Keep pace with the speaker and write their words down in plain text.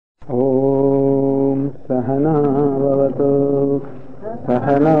सहना भवतु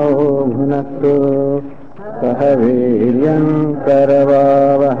सहनौ भुनक्तु सह वीर्यं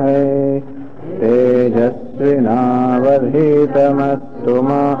करवावहै तेजस्विनावधीतमस्तु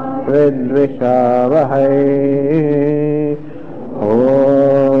मा विद्विषावहै।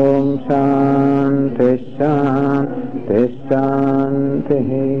 ओम शांति शांति शांति।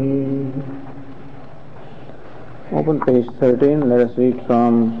 Open page 13. Let us read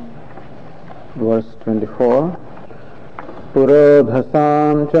from verse 24.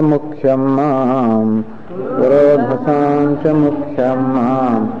 पुरोधसां च मुख्यं मां पुरोधसां च मुख्यं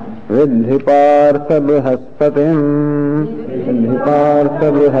मां विद्धि पार्थ बृहस्पतिं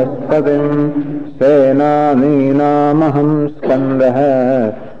सेनानीनामहं स्कन्दः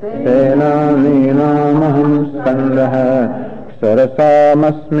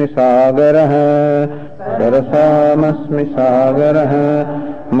सरसामस्मि सागरः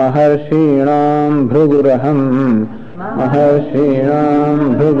महर्षीणां भृगुरहं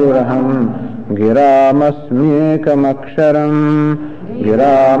गिरामस्म्येकमक्षरं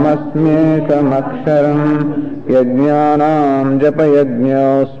यज्ञानां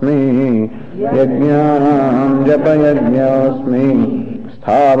जपयज्ञोऽस्मि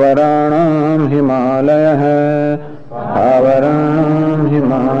स्थावराणां हिमालयः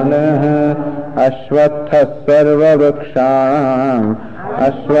अश्वत्थः सर्ववृक्षाणां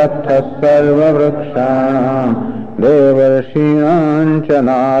देवर्षीणां च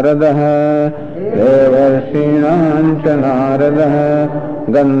नारदः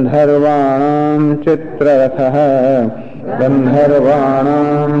गन्धर्वाणां चित्ररथः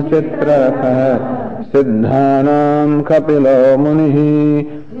सिद्धानां कपिलो मुनिः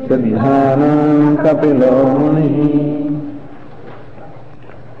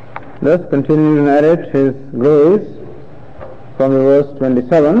Thus continuing to narrate his glories from the verse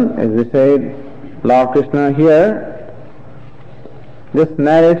 27, as we said, Lord Krishna here just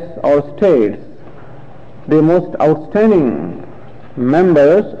narrates or states the most outstanding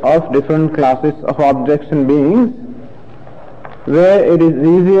members of different classes of objects and beings, where it is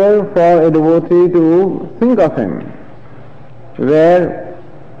easier for a devotee to think of him, where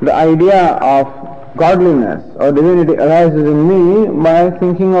the idea of godliness or divinity arises in me, by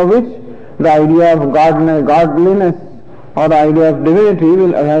thinking of which the idea of godliness or the idea of divinity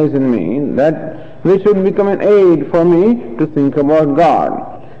will arise in me, that which would become an aid for me to think about God,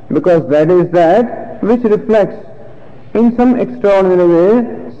 because that is that which reflects in some extraordinary way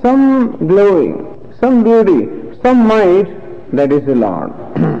some glory, some beauty, some might that is the Lord.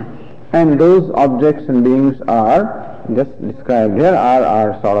 And those objects and beings are just described here,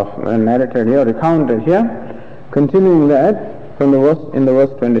 are sort of narrated here, recounted here. Continuing that, from the verse, in the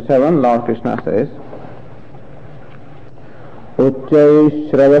verse 27, Lord Krishna says,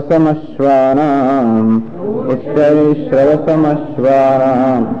 Uchchaiśravasamaśvānām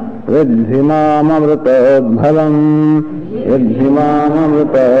viddhi māmamrutodbhavam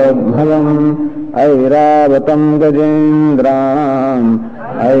airāvatam gajendrāṇam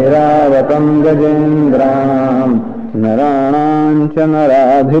narāṇaṁ ca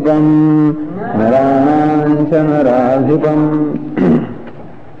narādhipam.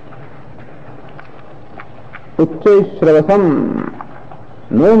 Uchchaiśravasam,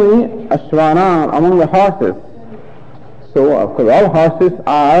 know me, Ashvanam, among the horses. So, of course, all horses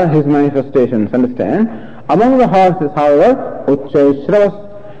are his manifestations, understand? Among the horses, however, Uchchaiśravas,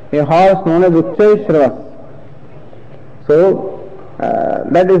 a horse known as Uchchaiśravas. So,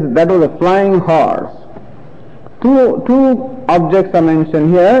 that was a flying horse. Two objects are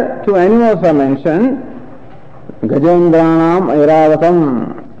mentioned here, two animals are mentioned, Gajendranam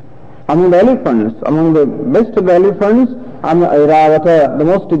Airavatam. Among the elephants, among the best of the elephants, I am Airavata, the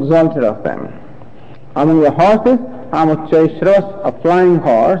most exalted of them. Among the horses, I am Uchchaiśravas, a flying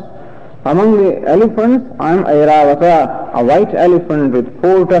horse. Among the elephants, I am Airavata, a white elephant with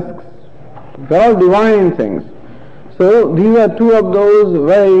 4 tusks. They are all divine things. So these are two of those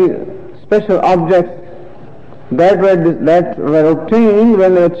very special objects that were obtained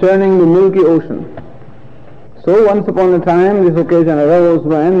when they were churning the milky ocean. So once upon a time this occasion arose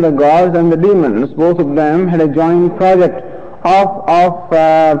when the gods and the demons, both of them, had a joint project of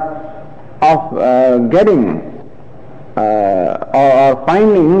getting or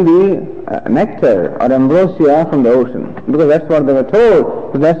finding the nectar or ambrosia from the ocean, because that's what they were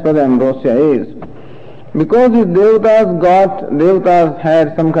told, that's what the ambrosia is. Because these devatas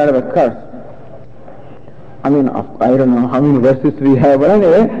had some kind of a curse. I mean, I don't know how many verses we have, but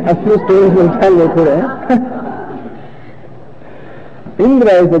anyway, a few stories will tell you today.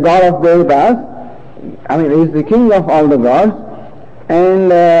 Indra is the god of devatas, I mean, he is the king of all the gods,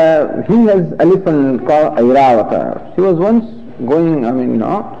 and he has elephant called Airavata. She was once going,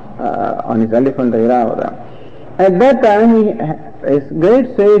 on his elephant Airavata. At that time, a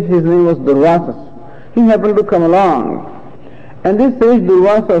great sage, his name was Durvasas. He happened to come along. And this sage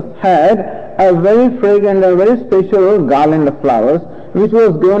Durvasas had a very fragrant and very special garland of flowers which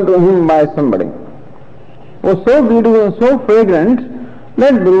was given to him by somebody. It was so beautiful and so fragrant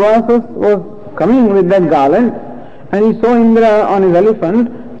that Durvasas was coming with that garland, and he saw Indra on his elephant,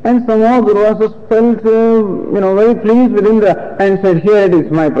 and somehow Durvasas felt very pleased with Indra and said, "Here it is,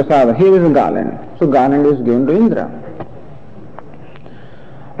 my prasada, here is a garland." So garland is given to Indra.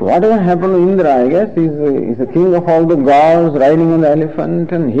 Whatever happened to Indra, I guess, he's the king of all the gods riding on the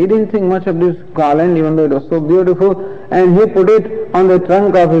elephant, and he didn't think much of this garland even though it was so beautiful, and he put it on the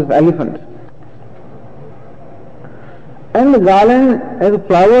trunk of his elephant. And the garland and the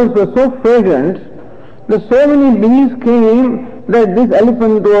flowers were so fragrant that so many bees came that this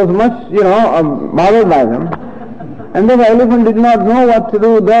elephant was much, bothered by them. And then the elephant did not know what to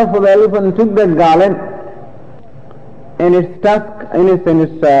do, therefore the elephant took that garland and it stuck in its the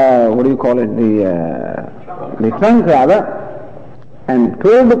trunk rather, and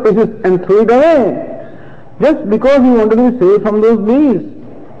twirled the pieces and threw it away, just because he wanted to be saved from those bees.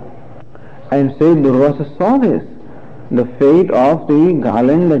 And Sage Durvasa saw this, the fate of the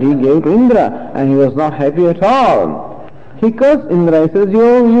garland that he gave to Indra, and he was not happy at all. He cursed Indra. He says,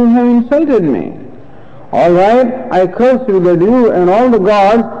 you have insulted me. All right, I curse you that you and all the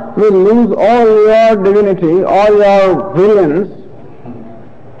gods will lose all your divinity, all your brilliance,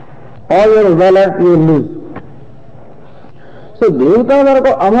 all your valor you will lose. So Devatas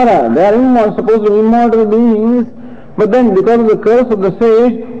are Amara, they are supposed to be immortal beings, but then because of the curse of the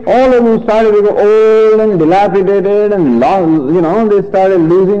sage, all of them started to go old and dilapidated and lost, they started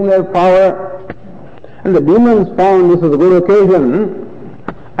losing their power. And the demons found this was a good occasion,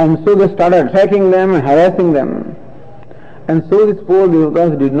 and so they started attacking them and harassing them. And so these poor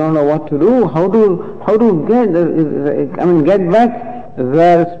Devatas did not know what to do, how to get back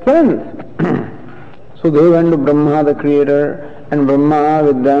their strength. So they went to Brahma, the creator, and Brahma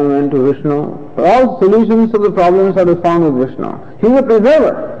with them went to Vishnu. All solutions to the problems are to be found with Vishnu. He is a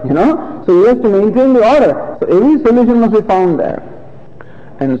preserver, so he has to maintain the order. So every solution must be found there.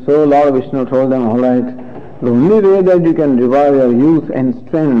 And so Lord Vishnu told them, all right, the only way that you can revive your youth and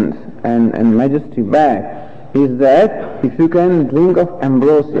strength and majesty back is that if you can drink of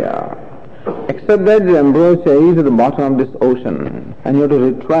ambrosia, except that the ambrosia is at the bottom of this ocean, and you have to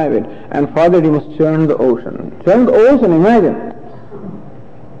retrieve it, and for that you must churn the ocean. Churn the ocean, imagine.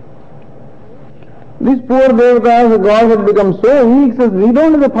 These poor Devatas, the gods had become so weak, says, we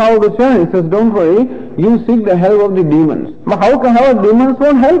don't have the power to churn. He says, don't worry, you seek the help of the demons. But how demons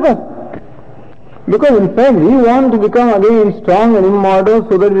won't help us? Because in fact we want to become again strong and immortal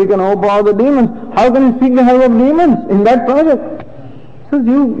so that we can overpower the demons. How can we seek the help of demons in that project? He says,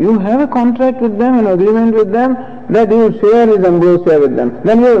 you have a contract with them, an agreement with them, that you will share his ambrosia with them.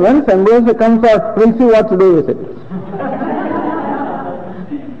 Then once ambrosia comes out, we'll see what to do with it.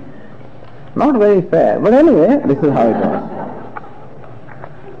 Not very fair, but anyway, this is how it was.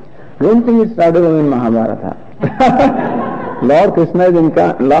 Don't think it started in Mahabharata. Lord Krishna is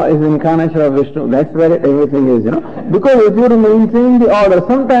incarnation of Vishnu. That's where everything is, Because if you have to maintain the order,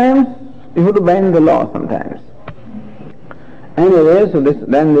 sometimes you have to bend the law sometimes. Anyway, so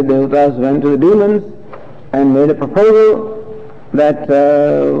then the Devatas went to the demons and made a proposal that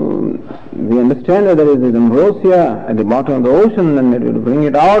we understand that there is this ambrosia at the bottom of the ocean, and that we will bring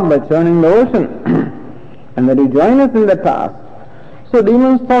it out by churning the ocean, and that you join us in that task. So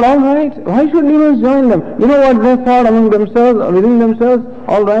demons thought, all right, why should demons join them? You know what they thought among themselves, within themselves?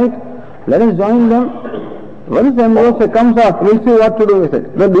 All right, let us join them. Once the ambrosia comes out, we'll see what to do with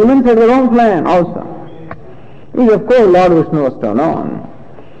it. The demons had their own plan also, which of course Lord Vishnu was turned on.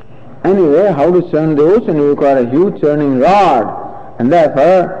 Anyway, how to churn the ocean? You require a huge churning rod, and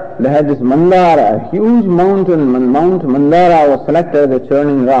therefore they had this Mandara, a huge mountain, Mount Mandara was selected as a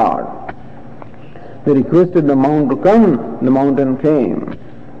churning rod. They requested the mount to come, the mountain came.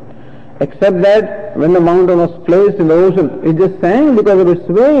 Except that when the mountain was placed in the ocean, it just sank because of its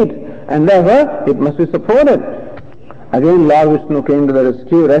weight, and therefore it must be supported. Again Lord Vishnu came to the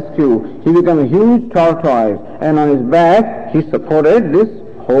rescue. He became a huge tortoise, and on his back he supported this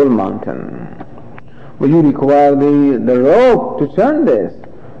whole mountain. But you require the rope to churn this.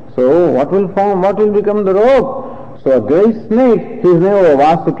 So what will become the rope? So a great snake, his name was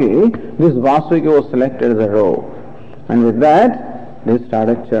Vasuki, this Vasuki was selected as a rope. And with that, they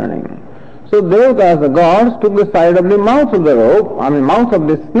started churning. So Devatas, the gods, took the side of the mouth of the rope, mouth of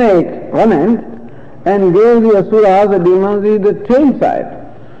the snake, one end, and gave the Asuras, the demons, the tail side.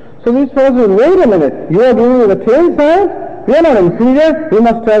 So these fellows will, wait a minute, you are doing the tail side? We are not inferior, we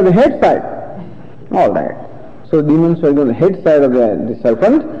must have the head side. All right. So demons were given the head side of the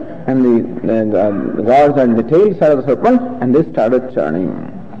serpent, and the gods had the tail side of the serpent, and they started churning.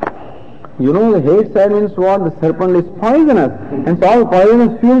 You know, the head side means what? The serpent is poisonous, and so all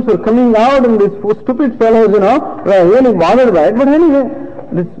poisonous fumes were coming out, and these stupid fellows, were really bothered by it. But anyway,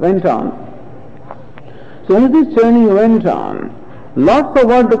 this went on. So as this churning went on, lots of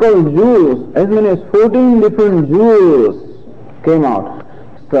what they call jewels, as many as 14 different jewels came out.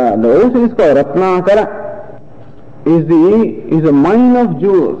 So the ocean is called Ratnakara, is a mine of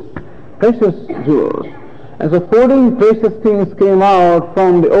jewels, precious jewels. And so 14 precious things came out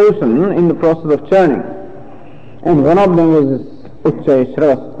from the ocean in the process of churning. And one of them was this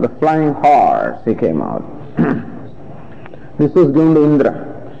Uchchaishravas, the flying horse, he came out. This was given to Indra.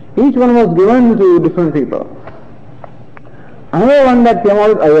 Each one was given to different people. Another one that came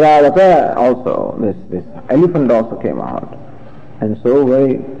out, Airavata also, this elephant also came out. And so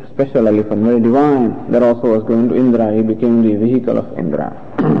very special elephant, very divine, that also was given to Indra. He became the vehicle of Indra.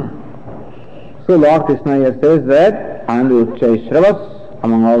 So Lord Krishna here says that I am the Uchchaishravas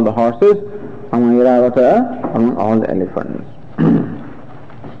among all the horses, among Airavata, among all the elephants.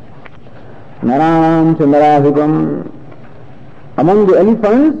 Naranam Chandaradhikam, among the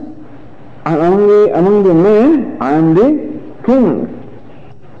elephants, among the men, I am the king.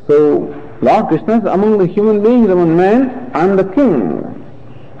 So Lord Krishna is among the human beings, among men, I am the king.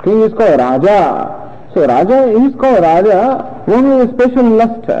 King is called Raja. So Raja is called Raja one with a special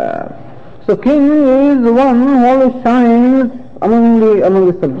luster. So king is the one who always shines among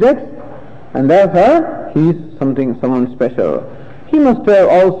the subjects, and therefore he is someone special. He must have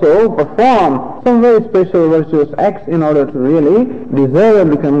also performed some very special virtuous acts in order to really deserve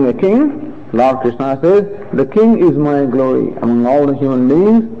becoming a king. Lord Krishna says, the king is my glory. Among all the human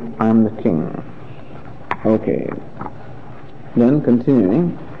beings, I am the king. Okay. Then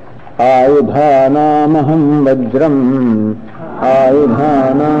continuing. Ayudhanamaham vajram,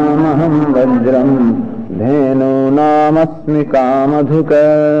 ayudhanamaham vajram, dhenu namasmi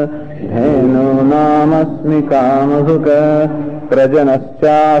kamadhuka, dhenu namasmi kamadhuka,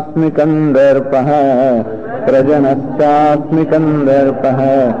 prajanaschaasmi kandarpaha, prajanaschaasmi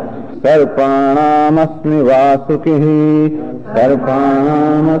kandarpaha, sarpanamasmi vasukihi,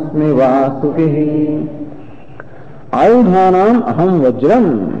 sarpanamasmi vasukihi. Ayudhanam aham vajram.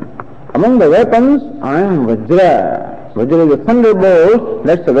 Among the weapons, I am Vajra. Vajra is a thunderbolt,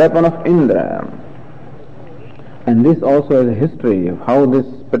 that's the weapon of Indra. And this also is a history of how this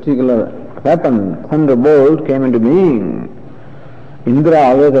particular weapon, thunderbolt, came into being. Indra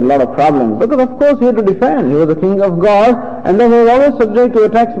always had a lot of problems, because of course he had to defend. He was the king of gods, and then he was always subject to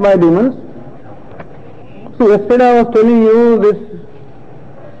attacks by demons. So yesterday I was telling you this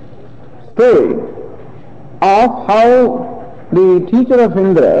story of how the teacher of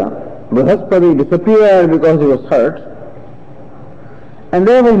Indra, Brihaspati, disappeared because he was hurt, and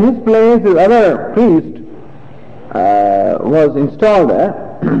there in his place his other priest was installed there,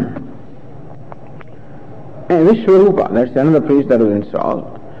 and Vishwarupa, that's another priest that was installed.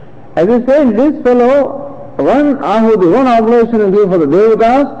 As I said, this fellow, one ahuti, one oblation is due for the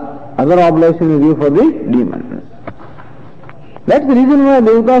devatas, other oblation is due for the demons. That's the reason why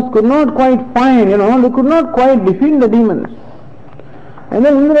devatas could not quite find, they could not quite defeat the demons. And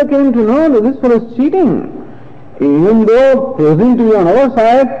then Indra came to know that this fellow is cheating. Even though present to be on our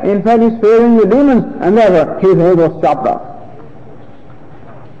side, in fact he is favoring the demons, and therefore his head was chopped off.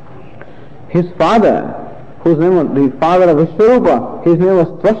 His father, whose name was the father of Vishwarupa, his name was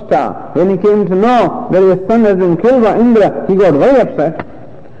Tvashta. When he came to know that his son has been killed by Indra, he got very upset.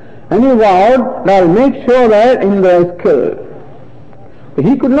 And he vowed that I will make sure that Indra is killed.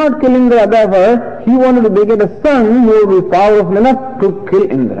 He could not kill Indra, therefore he wanted to beget a son who would be powerful enough to kill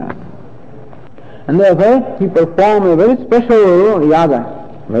Indra. And therefore he performed a very special yaga,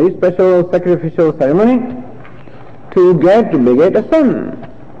 very special sacrificial ceremony to beget a son.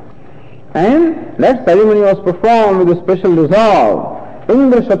 And that ceremony was performed with a special resolve.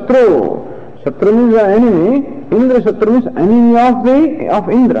 Indra Shatru. Shatru means an enemy. Indra Shatru means enemy of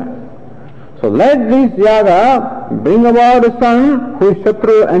Indra. So let this yaga bring about a son who is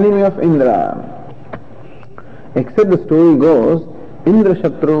Shatru, enemy of Indra. Except the story goes, Indra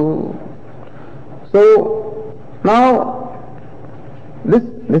Shatru. So now this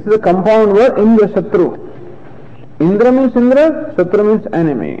is a compound word, Indra Shatru. Indra means Indra, Shatru means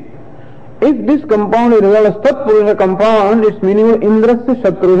enemy. If this compound is real as Tatpurusha compound, its meaning is Indrasya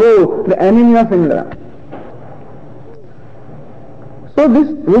Shatruhu, the enemy of Indra. So this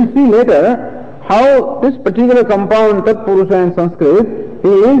we'll see later how this particular compound Tatpurusha in Sanskrit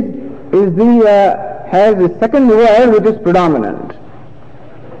has the second word which is predominant.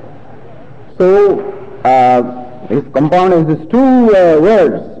 So if compound has these two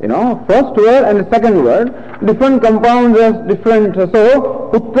words, first word and the second word, different compounds have different.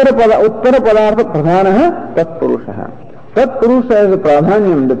 So uttara padartha pradhanah tat purushaha. Tat purusha is the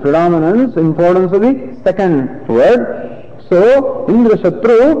pradhanyam, the predominance, importance of the second word. So Indra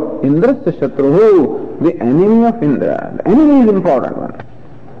Shatru, Indrasya Shatruhu, the enemy of Indra. The enemy is important one.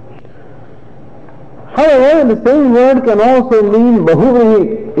 However, the same word can also mean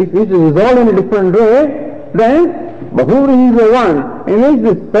Bahuvrihi. If it is resolved in a different way, then Bahuvrihi is the one in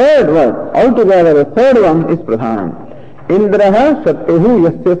which the third word, altogether the third one is Pradhanam. Indraha Shatruhu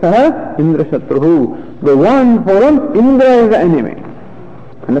Yasyasaha Indra Shatruhu. The one for whom Indra is the enemy.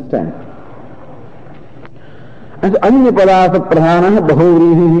 Understand? And Anya Padartha Pradhanah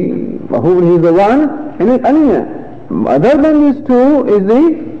Bahuvrihi. Bahuvrihi is the one, and it's Anya. Other than these two is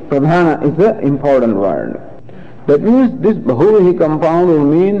the Pradhana, is the important word. That means this Bahuvrihi compound will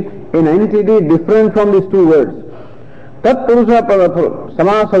mean an entity different from these two words. Tat Purusha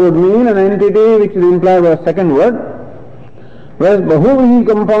Samasa would mean an entity which is implied by a second word, whereas Bahuvrihi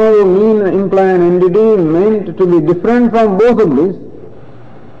compound will imply an entity meant to be different from both of these.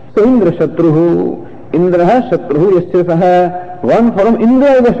 So Indra Shatruhu, Indraha Shatruhu Yasyasaha, one from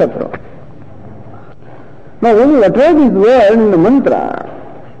Indra is a Shatru. Now when you utter this word in the mantra,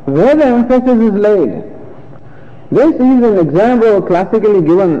 where the emphasis is laid, this is an example classically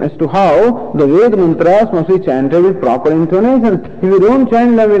given as to how the Veda mantras must be chanted with proper intonations. If you don't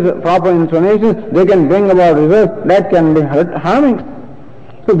chant them with proper intonations, they can bring about results that can be harming.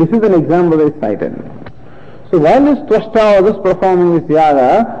 So this is an example that is cited. So while this Twashta was performing this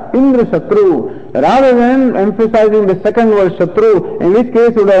yaga, Indra Shatru, rather than emphasizing the second word Shatru, in which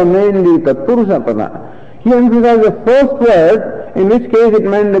case would have made the Tatpurusha Pada, he emphasized the first word, in which case it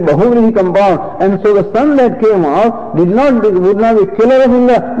meant the Bahuvrihi compound, and so the son that came out would not be killer of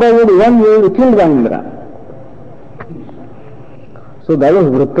Indra, but would one will be killed by Indra. So that was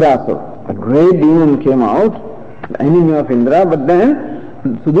Vritrasura. A great demon came out, the enemy of Indra, but then,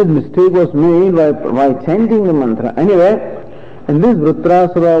 so this mistake was made by chanting the mantra. Anyway, and this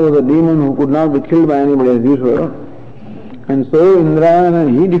Vritrasura was a demon who could not be killed by anybody as usual. And so Indra,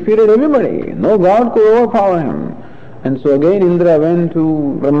 he defeated everybody. No god could overpower him. And so again Indra went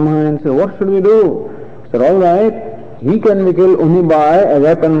to Brahma and said, what should we do? He said, all right, he can be killed only by a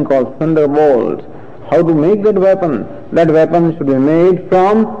weapon called thunderbolt. How to make that weapon? That weapon should be made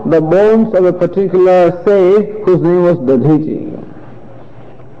from the bones of a particular sage whose name was Dadhiji.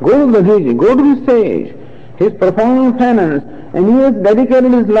 Go to Dadhiji, go to the sage. He is performing penance and he has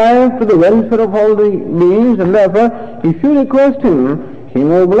dedicated his life to the welfare of all the beings, and therefore if you request him, he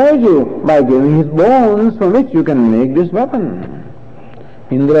may oblige you by giving his bones from which you can make this weapon.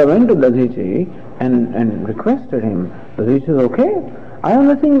 Indra went to Dadhiji and requested him. Dadhiji says, okay, I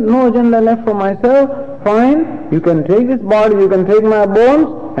have no agenda left for myself, fine, you can take this body, you can take my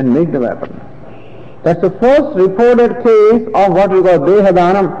bones and make the weapon. That's the first reported case of what we call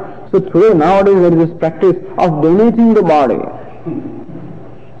Dehadanam. So today, nowadays, there is this practice of donating the body.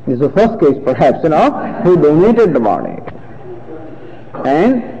 This is the first case, perhaps, who donated the body.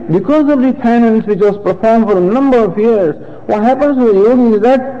 And because of the penance which was performed for a number of years, what happens to the yogis is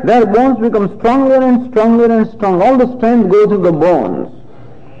that their bones become stronger and stronger and stronger. All the strength goes to the bones.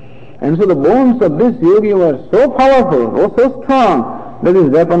 And so the bones of this yogi were so powerful, were so strong, that this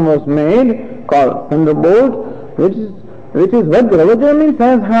weapon was made, called thunderbolt, which is Vajra. Vajra means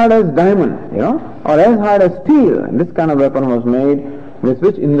as hard as diamond, or as hard as steel. And this kind of weapon was made with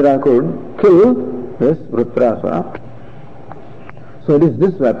which Indra could kill this Vritrasura. So it is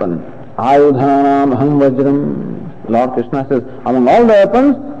this weapon. Ayudhanam aham vajram. Lord Krishna says, among all the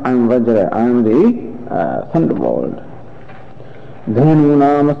weapons, I am Vajra, I am the thunderbolt.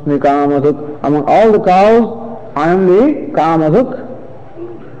 Dhanunam asmi kamadhuk. Among all the cows, I am the kamadhuk.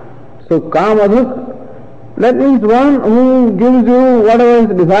 So kamadhuk, that means one who gives you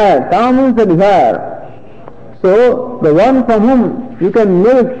whatever is desired. Kam means the desire. So the one from whom you can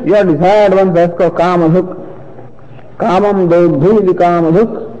milk your desired one, that's called kamadhuk. Kamam dodhuli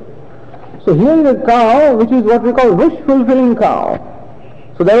kamadhuk. So here is a cow which is what we call wish-fulfilling cow.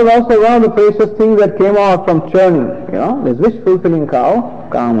 So that is also one of the precious things that came out from churning, this wish-fulfilling cow,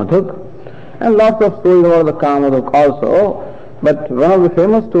 kamadhuk. And lots of stories about the kamadhuk also. But one of the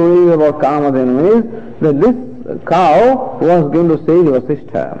famous stories about Kamadhenu is that this cow was given to sage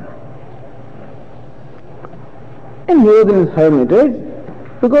Vasishtha. And he was in his hermitage,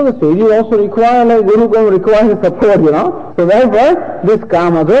 because the sages also require, like Guru requires support, So therefore, this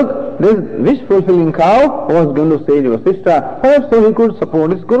Kamadhuk this wish-fulfilling cow was going to sage Vasishtha, perhaps so he could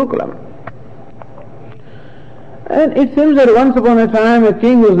support his Gurukulam. And it seems that once upon a time a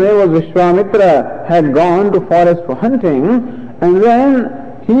king whose name was Vishwamitra had gone to forest for hunting, and then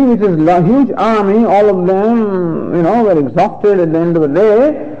he with his huge army, all of them, were exhausted at the end of the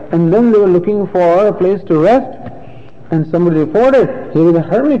day, and then they were looking for a place to rest. And somebody reported, here is a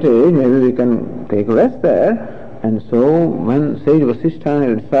hermitage, maybe we can take rest there. And so when sage Vasishtha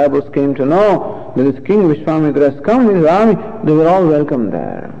and his disciples came to know that this king Vishwamitra has come with his army, they were all welcome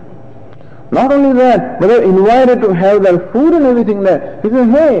there. Not only that, but they were invited to have their food and everything there. He said,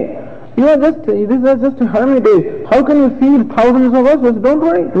 hey, this is just a hermitage. How can you feed thousands of us? He said, don't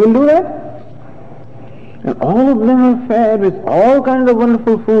worry, we'll do that. And all of them were fed with all kinds of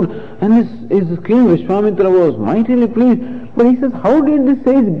wonderful food. And this king Vishwamitra was mightily pleased. But he says, how did the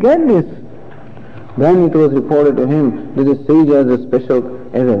sage get this? Then it was reported to him that the sage has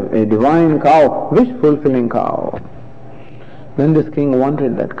a divine cow, wish-fulfilling cow. Then this king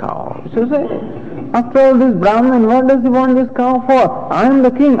wanted that cow. So say, after all, this Brahmin, what does he want this cow for? I am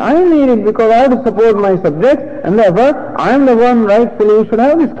the king, I need it because I have to support my subjects, and therefore I am the one rightfully who should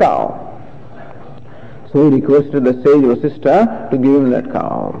have this cow. So he requested the sage Vasishtha to give him that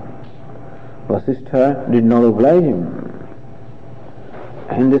cow. Vasishtha did not oblige him.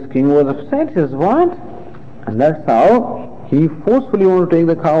 And this king was upset. He says, what? And that's how he forcefully wanted to take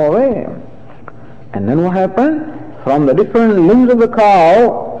the cow away. And then what happened? From the different limbs of the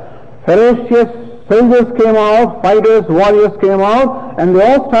cow, ferocious soldiers came out, fighters, warriors came out, and they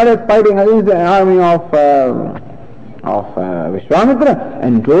all started fighting against the army of Vishwamitra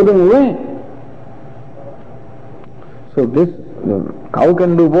and drove them away. So the cow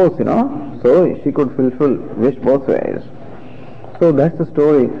can do both, So she could fulfill wish both ways. So that's the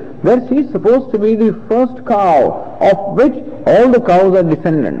story. That she is supposed to be the first cow of which all the cows are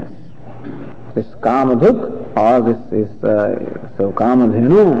descendants. This Kamadhuk, or this is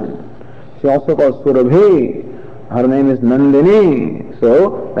Kamadhenu. She also called Surabhi. Her name is Nandini.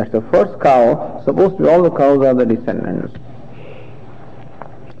 So that's the first cow. Supposed to be all the cows are the descendants.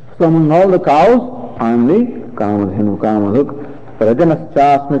 So among all the cows, I am the Kamadhenu, Kamadhuk.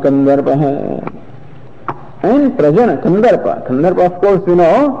 Prajanascha Kandarpa. And Prajana, Kandarpa of course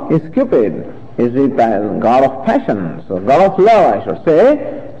is Cupid, is the god of passion, so god of love I should say.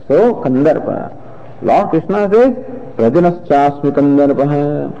 So Kandarpa. Lord Krishna says, Prajanascha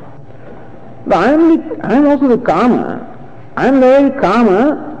Kandarpa. I am also the Kama. I am the very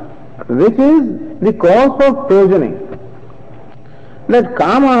Kama which is the cause of progeny. That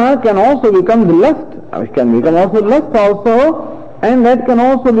Kama can also become the lust, which can become also lust also, and that can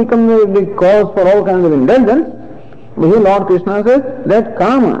also become the cause for all kinds of indulgence. But here Lord Krishna says that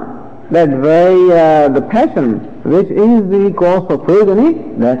Kama, that very the passion which is the cause for progeny,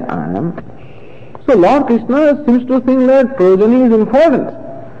 that I am. So Lord Krishna seems to think that progeny is important.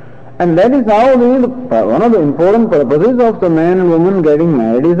 And that is how one of the important purposes of the man and woman getting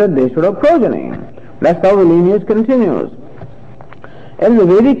married is that they should have progeny. That's how the lineage continues. In the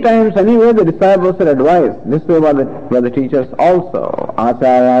Vedic times anyway, the disciples are advised this way by the teachers also.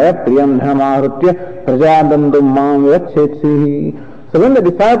 Acharaya priyam dhamahritya prajadandum mam vachetsi. So when the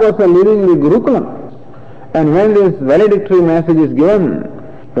disciples are leaving the Gurukulam, and when this valedictory message is given,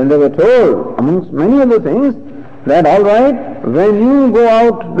 when they were told, amongst many other things, that all right, when you go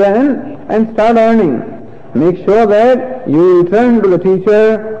out then and start earning, make sure that you return to the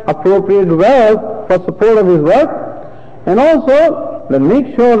teacher appropriate wealth for support of his work, and also then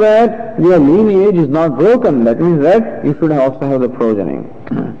make sure that your lineage is not broken. That means that you should also have the progeny.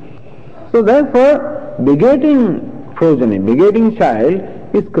 So therefore, begetting progeny, begetting child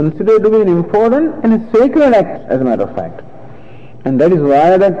is considered to be an important and a sacred act, as a matter of fact. And that is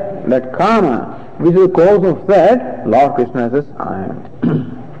why that Kama, which is the cause of that, Lord Krishna says, I am.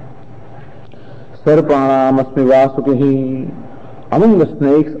 Sarpanam asmi Vasuki. Among the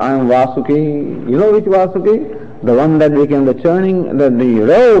snakes, I am Vasuki. You know which Vasuki? The one that became the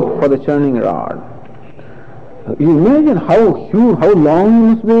rope for the churning rod. You imagine how huge, how long he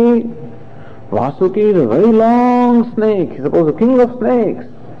must be. Vasuki is a very long snake. He's supposed to be king of snakes.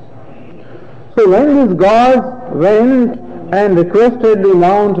 So when these gods went and requested the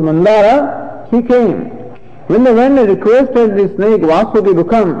Mount Mandara, he came. When they went and requested the snake Vasuki to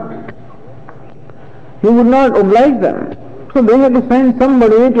come, he would not oblige them. So they had to send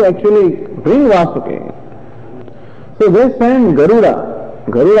somebody to actually bring Vasuki. So they sent Garuda.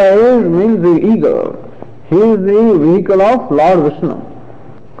 Garuda means the eagle. He is the vehicle of Lord Vishnu.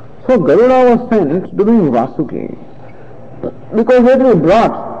 So Garuda was sent to bring Vasuki. Because it was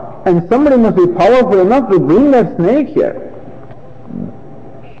brought, and somebody must be powerful enough to bring that snake here.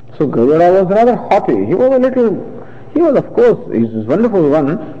 So Garuda was rather haughty. He was of course, he's a wonderful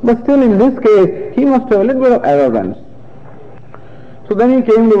one, but still in this case, he must have a little bit of arrogance. So then he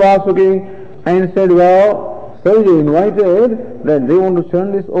came to Vasuki and said, well, sir, you invited that they want to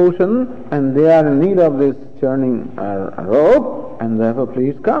churn this ocean and they are in need of this churning rope, and therefore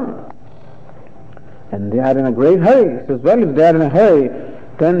please come. And they are in a great hurry. He says, well, if they are in a hurry,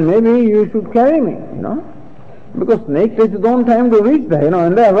 then maybe you should carry me, because snake takes its own time to reach there,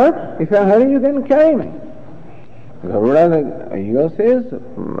 and therefore, if you are in a hurry, you can carry me. Garuda, the eagle says,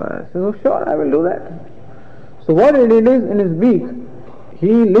 oh sure, I will do that. So what he did is, in his beak,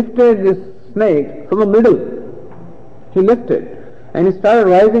 he lifted this snake from the middle. He lifted. And he started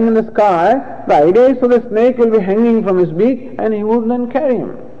rising in the sky. The idea is so the snake will be hanging from his beak and he would then carry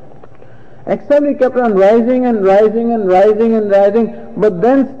him. Except he kept on rising and rising and rising and rising, but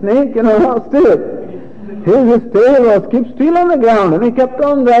then snake, still. His tail was kept still on the ground, and he kept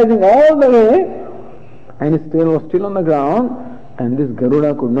on rising all the way, and his tail was still on the ground, and this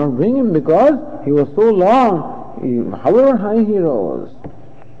Garuda could not bring him because he was so long, however high he rose.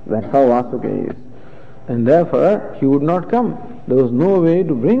 That's how Vasuki is. And therefore, he would not come. There was no way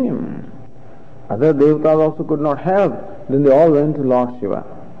to bring him. Other devatas also could not help. Then they all went to Lord Shiva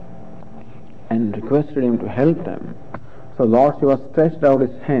and requested him to help them. So Lord Shiva stretched out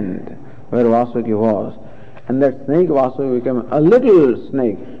his hand where Vasuki was, and that snake Vasuki became a little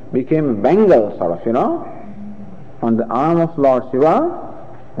snake, became a bangle sort of, on the arm of Lord Shiva,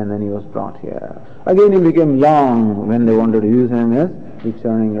 and then he was brought here. Again he became long when they wanted to use him as the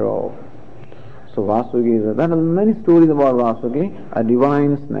churning rope. So Vasuki, there are many stories about Vasuki, a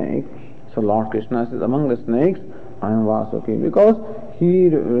divine snake. So Lord Krishna says, among the snakes, I am Vasuki, because he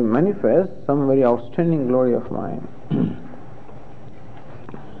manifests some very outstanding glory of mine.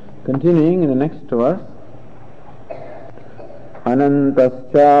 Continuing in the next verse,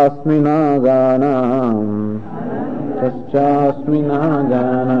 Anantaschasmi naganam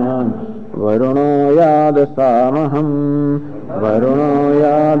Varuno yadasamaham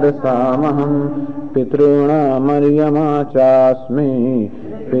Pitruna Maryama chasmi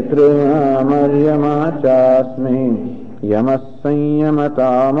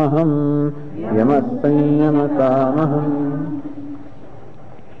Yamasanyamatamaham.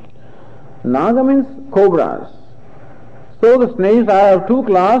 Naga means cobras. So the snakes are of two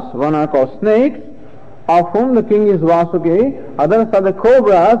classes. One are called snakes, of whom the king is Vasuki. Others are the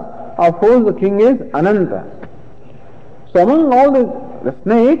cobras, of whom the king is Ananta. So among all the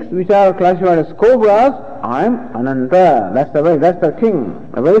snakes which are classified as cobras, I am Ananta. That's the king,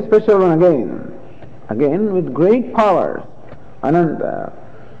 a very special one again with great powers. Ananta.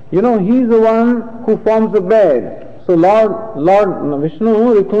 He is the one who forms the bed. So Lord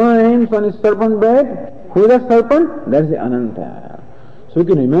Vishnu reclines on his serpent bed. Who is that serpent? That is the Ananta. So you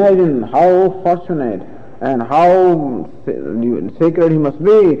can imagine how fortunate and how sacred he must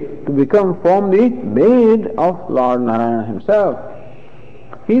be to form the bed of Lord Narayana himself.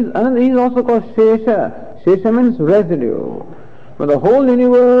 He is also called Shesha. Shesha means residue. When the whole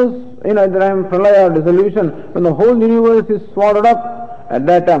universe, at the time of pralaya, dissolution, when the whole universe is swallowed up, at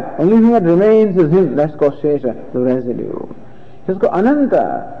that time, only thing that remains is him. That's called Shesha, the residue. It's called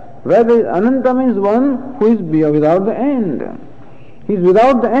Ananta. Where Ananta means one who is without the end. He is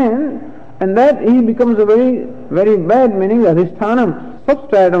without the end, and that he becomes a very, very bad, meaning adhisthanam,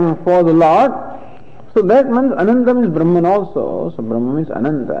 substratum for the Lord. So that means Ananta means Brahman also. So Brahman means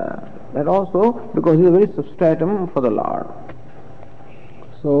Ananta. That also because he is a very substratum for the Lord.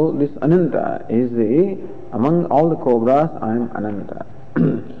 So this Ananta is among all the cobras, I am Ananta.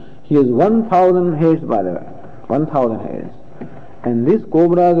 He has 1,000 heads, by the way. 1,000 heads. And these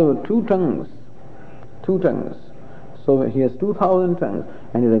cobras have two tongues. So he has 2,000 tongues,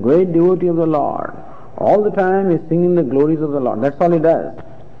 and he is a great devotee of the Lord. All the time he is singing the glories of the Lord. That's all he does.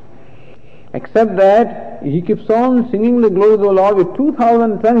 Except that he keeps on singing the glories of the Lord with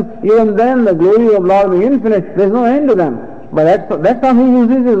 2,000 tongues. Even then the glory of the Lord is infinite. There is no end to them. But that's how he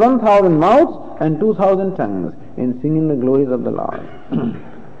uses his 1,000 mouths and 2,000 tongues in singing the glories of the Lord.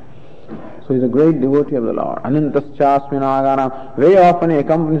 So he is a great devotee of the Lord. Anantaschasmi naganam. Very often he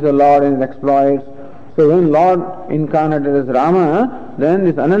accompanies the Lord in his exploits. So when Lord incarnated as Rama, then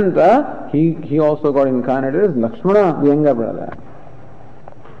this Ananta, he also got incarnated as Lakshmana, the younger brother.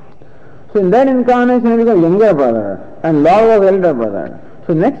 So in that incarnation he became younger brother, and Lord was elder brother.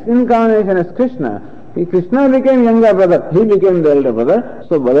 So next incarnation is Krishna. Krishna became younger brother, he became the elder brother.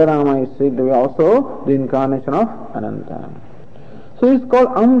 So Balarama is said to be also the incarnation of Ananta. So he is called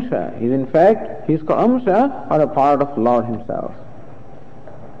Amsha. He is called Amsha, or a part of Lord himself.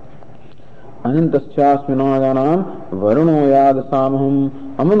 Anantaschasmi naganam Varuno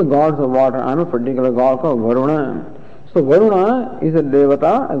yadasamaham Among the gods of water, I am a particular god called Varuna. So Varuna is a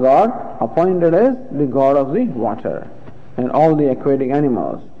devata, a god appointed as the god of the water and all the aquatic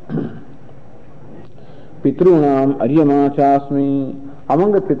animals. Pitrunam Aryama Chasmi.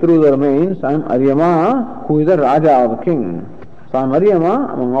 Among the Pitrus remains, I am Aryama, who is the Raja or the king. So I am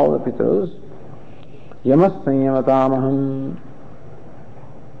Aryama among all the Pitrus. Yamas Sanyamatamaham.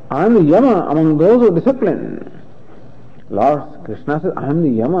 I am the Yama among those who discipline. Lord Krishna says, I am the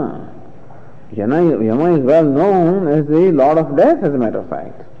Yama. Yama is well known as the Lord of Death, as a matter of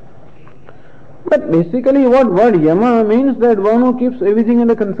fact. But basically what word Yama means, that one who keeps everything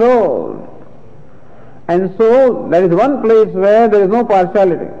under control. And so that is one place where there is no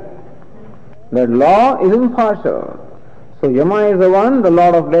partiality. That law is impartial. So Yama is the one, the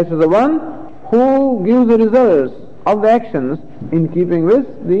Lord of Death is the one who gives the results of the actions in keeping with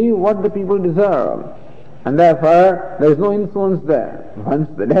what the people deserve. And therefore there is no influence there. Once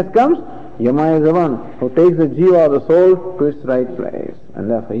the death comes, Yama is the one who takes the jiva, the soul, to its right place. And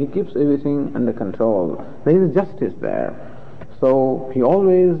therefore he keeps everything under control. There is justice there. So he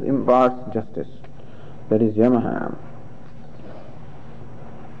always imparts justice. That is Yamaha.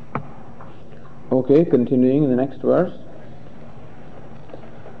 Okay, continuing in the next verse.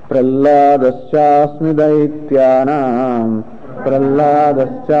 Pralladaschasmi daityanam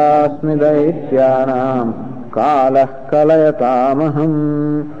kalah kalayatamaham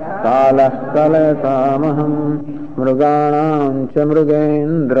mruganam cha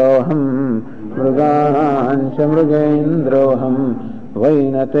mrugendroham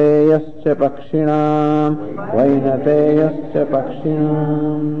vainateyascha pakshinam.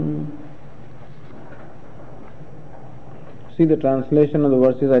 See, the translation of the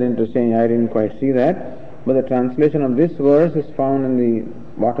verses are interchanged. I didn't quite see that, but the translation of this verse is found in the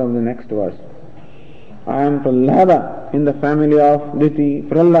bottom of the next verse. I am Prahlada in the family of Diti.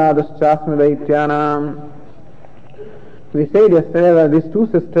 Prahladascha Daityanam. We said yesterday that these two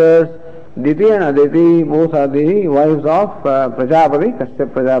sisters, Diti and Aditi, both are the wives of Prajapati,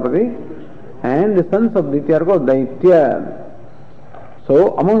 Kashyap Prajapati, and the sons of Diti are called Daitya.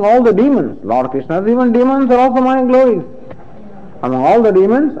 So among all the demons, Lord Krishna, even demons are also my glories. Among all the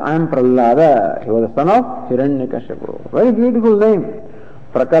demons, I am Prahlada. He was the son of Hiranyakashipu. Very beautiful name.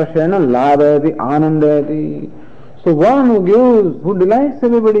 Prakarshena Ladayati Anandayati. So one who delights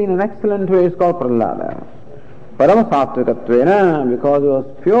everybody in an excellent way is called Prahlada. Paramasattvikatvena, because he was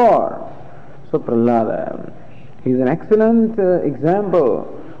pure. So Prahlada. He is an excellent example.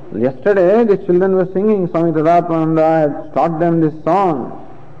 Yesterday the children were singing, Swami Tadatmananda had taught them this song.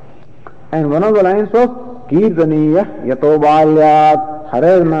 And one of the lines was, Kirtaniya yato balyat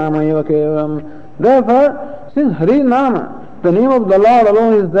Harer nama eva kevam. Therefore, since Hari Nama, the name of the Lord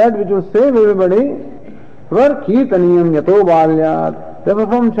alone is that which will save everybody, were Kirtaniyam yato balyat. Therefore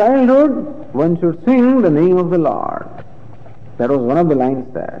from childhood, one should sing the name of the Lord. That was one of the lines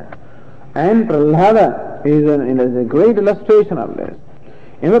there. And Prahlada is a great illustration of this.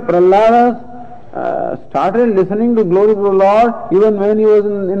 In fact, Prahlada started listening to glory to the Lord even when he was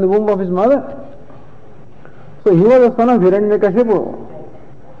in the womb of his mother. So he was the son of Hiranyakashipu.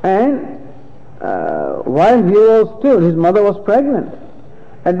 And while he was still, his mother was pregnant.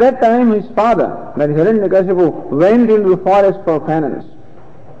 At that time his father, that is Hiranyakashipu, went into the forest for penance.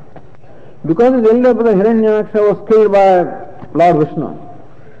 Because his elder brother Hiranyaksha was killed by Lord Vishnu.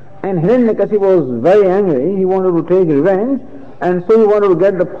 And Hiranyakashipu was very angry. He wanted to take revenge. And so he wanted to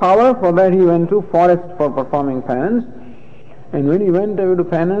get the power. For that he went to forest for performing penance. And when he went away to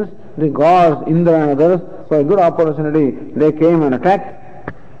penance, the gods, Indra and others, for a good opportunity, they came and attacked.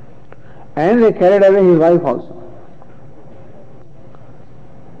 And they carried away his wife also.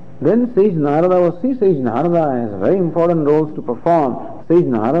 Then Sage Narada has very important roles to perform. Sage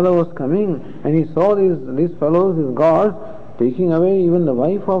Narada was coming and he saw these fellows, these gods, taking away even the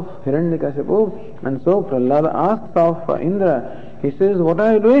wife of Hiranyakashipu. And so Prahlada asks of Indra, he says, what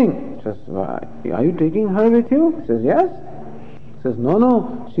are you doing? He says, are you taking her with you? He says, yes. He says,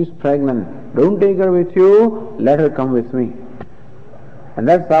 no, she's pregnant. Don't take her with you, let her come with me. And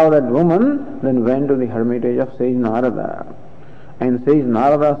that's how that woman then went to the hermitage of Sage Narada. And Sage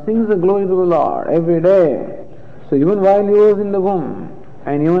Narada sings the glory to the Lord every day. So even while he was in the womb,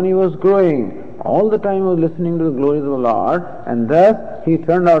 and even he was growing, all the time he was listening to the glory of the Lord, and thus he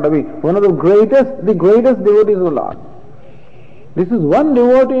turned out to be one of the greatest devotees of the Lord. This is one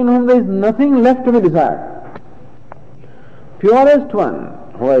devotee in whom there is nothing left to be desired. Purest one,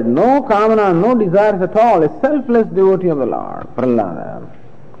 who had no kamana, no desires at all, a selfless devotee of the Lord, Prahlada.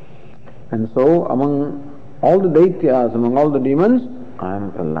 And so among all the Daityas, among all the demons, I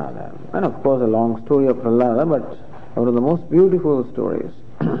am Prahlada. And of course a long story of Prahlada, but one of the most beautiful stories.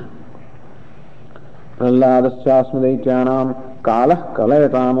 Prahladascha Daityanam Kalah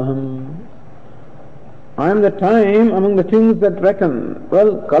Kalayatamaham. I am the time among the things that reckon.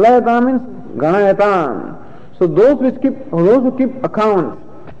 Well, Kalayata means Ganayatam. So those who keep account,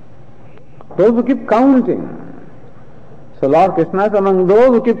 those who keep counting. So Lord Krishna is among those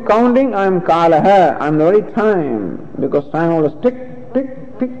who keep counting. I am Kalaha, I am the very time, because time always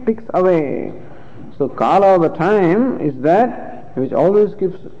ticks away. So Kala, the time, is that which always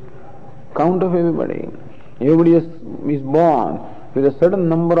keeps count of everybody. Everybody is born with a certain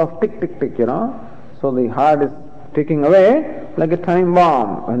number of tick. So the heart is ticking away like a time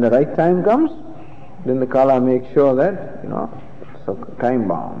bomb. When the right time comes, then the Kala makes sure that, so time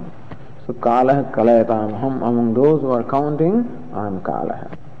bomb. So Kala Kalayatamaham, among those who are counting, I am Kala.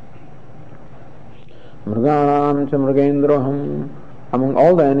 Mriganam cha Mrigendraham, among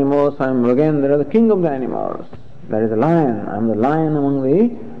all the animals, I am Mrigendra, the king of the animals. That is the lion. I am the lion among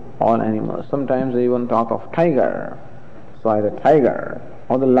all animals. Sometimes they even talk of tiger. So I am the tiger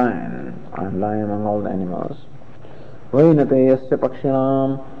or the lion. I am lion among all the animals. Vainateyasya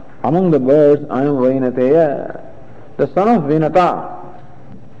Pakshinam, among the birds, I am Vainateya, the son of Vinata.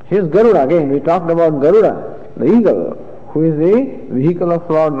 He is Garuda. Again, we talked about Garuda, the eagle, who is the vehicle of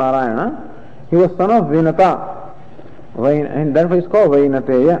Lord Narayana. He was son of Vinata, and therefore he is called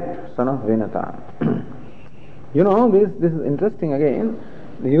Vainateya, son of Vinata. This is interesting again.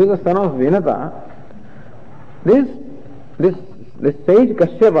 He was the son of Vinata. This sage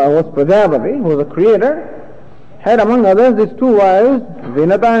Kashyapa was Prajapati, who was the creator, had among others these two wives,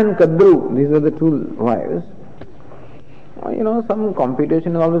 Vinata and Kadru. These were the two wives. Some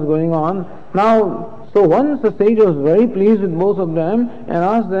competition is always going on. Now, so once the sage was very pleased with both of them and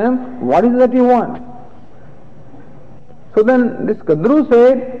asked them, what is it that you want? So then this Kadru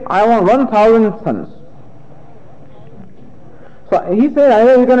said, I want 1,000 sons. So he said,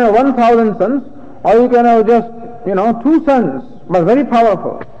 either you can have 1,000 sons or you can have just, 2 sons, but very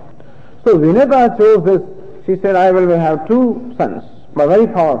powerful. So Vinata chose this. She said, I will have 2 sons, but very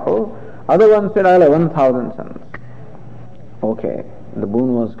powerful. Other one said, I will have 1,000 sons. Okay, the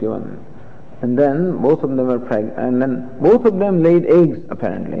boon was given. And then both of them were pregnant. And then both of them laid eggs,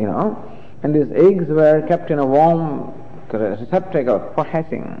 apparently, And these eggs were kept in a warm receptacle for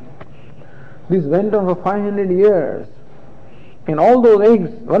hatching. This went on for 500 years. In all those eggs,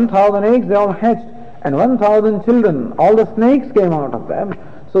 1,000 eggs, they all hatched. And 1,000 children, all the snakes came out of them.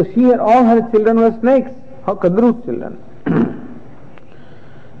 So all her children were snakes, her Kadru's children.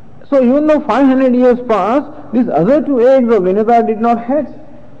 So even though 500 years passed, these other 2 eggs of Vinata did not hatch.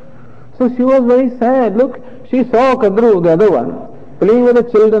 So she was very sad. Look, she saw Kadru, the other one, playing with the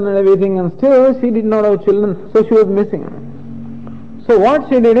children and everything, and still she did not have children, so she was missing. So what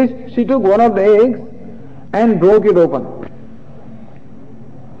she did is, she took one of the eggs and broke it open.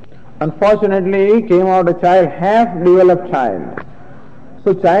 Unfortunately, came out a child, half-developed child.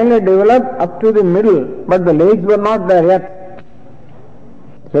 So child had developed up to the middle, but the legs were not there yet.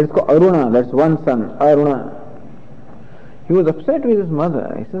 So it's called Aruna, that's one son, Aruna. He was upset with his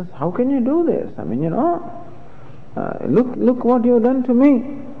mother. He says, how can you do this? I mean, look what you have done to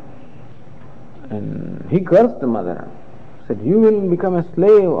me. And he cursed the mother. Said, you will become a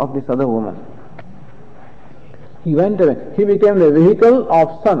slave of this other woman. He went away. He became the vehicle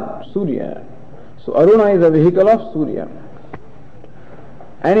of sun, Surya. So Aruna is the vehicle of Surya.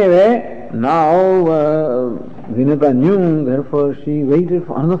 Anyway, now Vinata knew, therefore she waited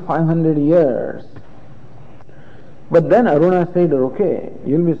for another 500 years. But then Aruna said, okay,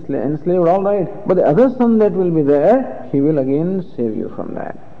 you will be enslaved, all right. But the other son that will be there, he will again save you from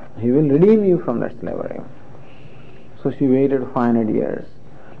that. He will redeem you from that slavery. So she waited 500 years.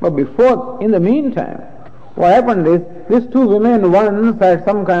 But in the meantime, what happened is, these 2 women once had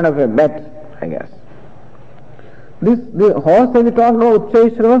some kind of a bet, I guess. The horse that we talked about,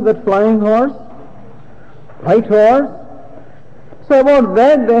 Uchchaishravas, that flying horse, white horse. So about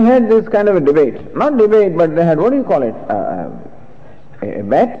that they had this kind of a debate. Not debate, but they had, what do you call it? A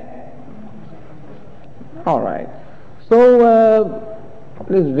bet? Alright. So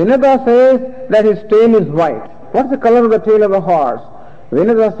this Vinata says that his tail is white. What's the color of the tail of a horse?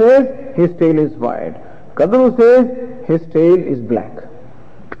 Vinata says his tail is white. Kadru says his tail is black.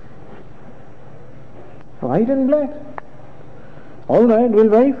 White and black. Alright, we'll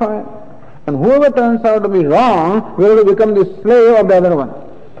verify. And whoever turns out to be wrong will become the slave of the other one.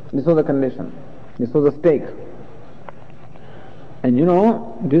 This was the condition. This was the stake. And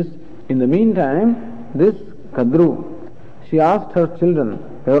in the meantime, this Kadru, she asked her children,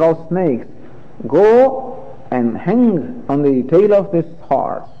 they were all snakes, go and hang on the tail of this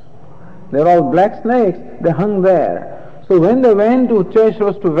horse. They were all black snakes, they hung there. So when they went to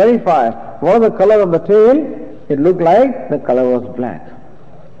Ucheshwas to verify what was the color of the tail, it looked like the color was black.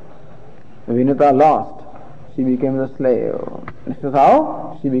 Vinita lost. She became the slave. This is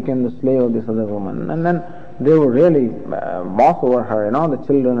how she became the slave of this other woman. And then they would really boss over her, the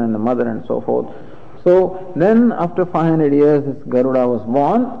children and the mother and so forth. So then after 500 years this Garuda was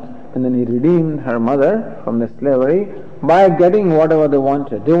born, and then he redeemed her mother from the slavery by getting whatever they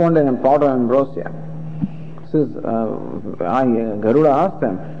wanted. They wanted a pot of ambrosia. Garuda asked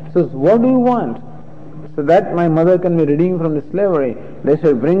them, says, what do you want? So that my mother can be redeemed from the slavery. They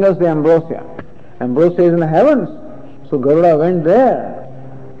said, bring us the ambrosia. Ambrosia is in the heavens. So Garuda went there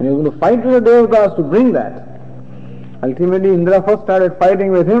and he was going to fight with the Devatas to bring that. Ultimately Indra first started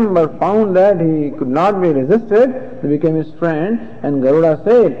fighting with him but found that he could not be resisted. He became his friend, and Garuda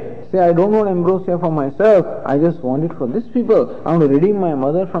said, say, I don't want ambrosia for myself, I just want it for these people. I want to redeem my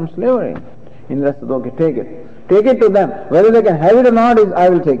mother from slavery. Indra said, okay, take it. Take it to them. Whether they can have it or not is I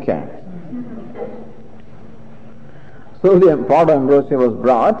will take care. So the pot of ambrosia was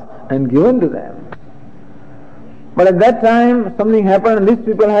brought and given to them. But at that time something happened and these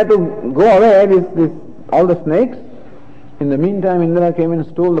people had to go away, all the snakes. In the meantime Indra came and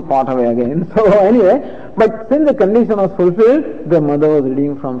stole the pot away again. So anyway, but since the condition was fulfilled, the mother was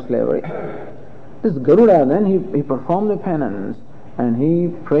redeemed from slavery. This Garuda then, he performed the penance and he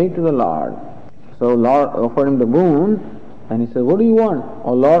prayed to the Lord. So Lord offered him the boon and he said, what do you want?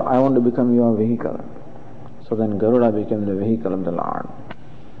 Oh Lord, I want to become your vehicle. So then Garuda became the vehicle of the Lord.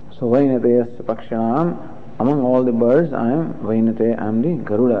 So Vainateyasya Pakshanam, among all the birds, I am Vainate, I am the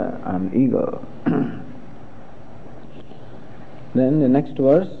Garuda, I am the eagle. Then the next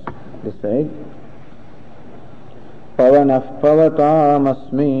verse, they said, Pavanah Pavatam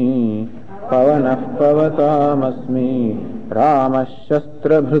Asmi,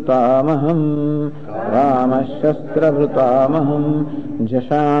 Ramashastra Bhrutamaham,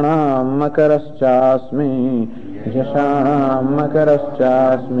 Jashanam Makaraschasmi,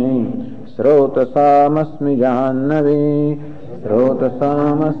 Srotasamasmi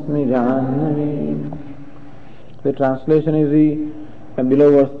Jannavi. The translation is below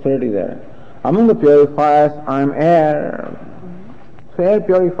verse 30 there. Among the purifiers I am air. So air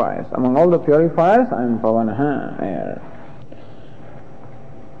purifies. Among all the purifiers I am Pavanaha, air.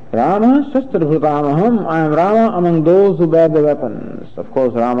 Rama Shastra Bhutamaham, I am Rama among those who bear the weapons. Of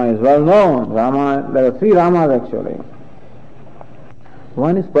course Rama is well known. There are three Ramas actually.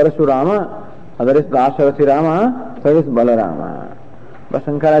 One is Parashurama, other is Dasarathi Rama, third is Balarama. But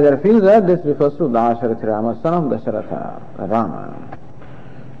Shankaracharya feels that this refers to Dasarathi Rama, son of Dasharatha, Rama.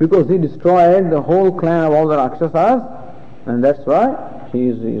 Because he destroyed the whole clan of all the Rakshasas, and that's why he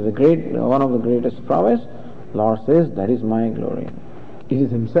is one of the greatest prowess. Lord says, that is my glory. It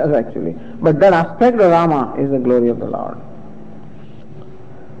is himself actually. But that aspect of Rama is the glory of the Lord.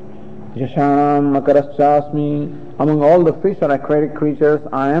 Yashanam Makaraschasmi, among all the fish or aquatic creatures,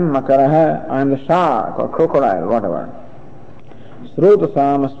 I am Makaraha, I am the shark or crocodile, whatever.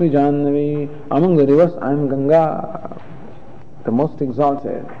 Srotasam Asmi Jannavi, among the rivers I am Ganga, the most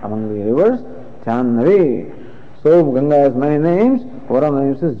exalted. Among the rivers, Jannavi. So Ganga has many names. One of the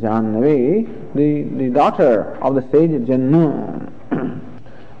names is Jannavi, the daughter of the sage Jannu.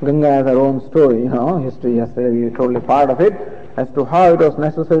 Ganga has her own story, history. Yesterday we told a part of it as to how it was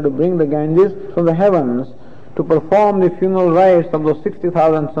necessary to bring the Ganges from the heavens to perform the funeral rites of those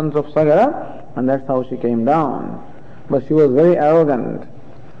 60,000 sons of Sagara, and that's how she came down. But she was very arrogant,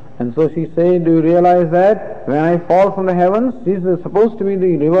 and so she said, do you realize that when I fall from the heavens, this is supposed to be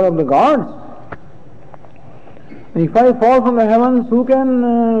the river of the gods? And if I fall from the heavens, who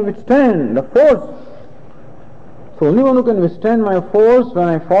can withstand the force? So only one who can withstand my force when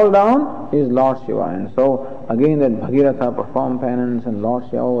I fall down is Lord Shiva. And so again that Bhagiratha performed penance and Lord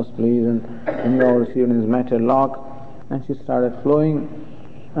Shiva was pleased and Indra received his metal lock and she started flowing.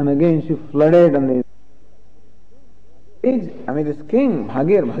 And again she flooded and this king,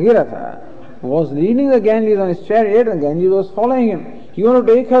 Bhagiratha, was leading the Ganges on his chariot and Ganges was following him. He wanted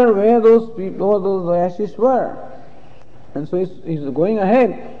to take her where those ashes were. And so he's going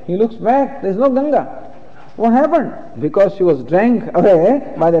ahead. He looks back, there's no Ganga. What happened? Because she was drank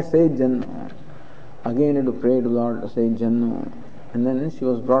away by the sage Jannu. Again he had to pray to Lord, the sage Jannu. And then she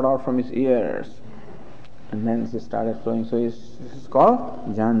was brought out from his ears. And then she started flowing. So this is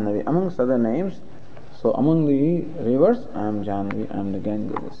called Jannavi. Amongst other names, so among the rivers, I am Jannavi, I am the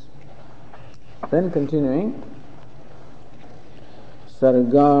Ganges. Then continuing,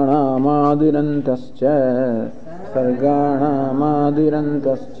 Sargana Madirantascha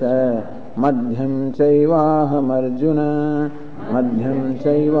Madhyam Chaivaham Arjuna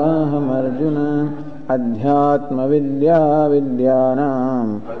Adhyatma Vidya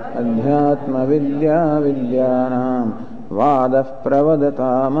Vidyanam Adhyatma Vidya Vidyanam Vadah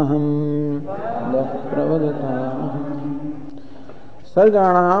Pravadatamaham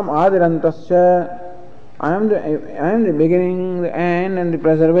Sarganam Adirantasya. I am the beginning, the end, and the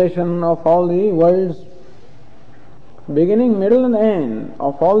preservation of all the worlds. Beginning, middle, and end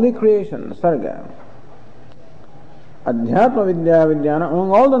of all the creation, Sarga. Adhyatma Vidya Vidyana.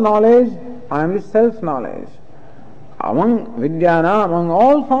 Among all the knowledge, I am the self-knowledge. Among Vidyana, among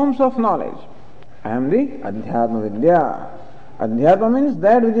all forms of knowledge, I am the Adhyatma Vidya. Adhyatma means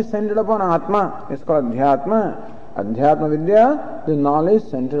that which is centered upon Atma. It's called Adhyatma. Adhyatma Vidya, the knowledge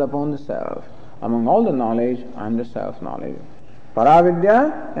centered upon the self. Among all the knowledge, I am the self-knowledge.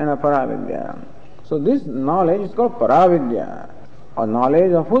 Paravidya and Aparavidya. So this knowledge is called Paravidya, or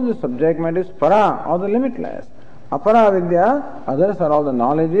knowledge of whose the subject matter is Para, or the limitless. Aparavidya, others are all the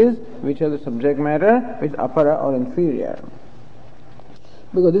knowledges which are the subject matter, which Apara or inferior.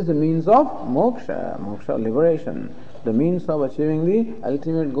 Because this is the means of moksha, moksha liberation, the means of achieving the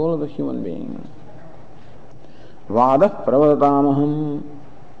ultimate goal of the human being. Vada Pravadatamaham.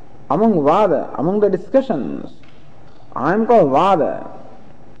 Among Vada, among the discussions, I am called Vada.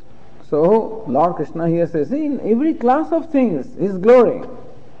 So Lord Krishna here says, see, in every class of things is glory.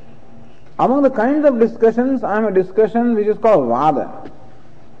 Among the kinds of discussions, I am a discussion which is called Vada.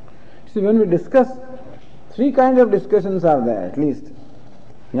 See, when we discuss, three kinds of discussions are there at least.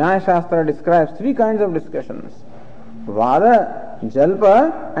 Nyaya Shastra describes three kinds of discussions: Vada,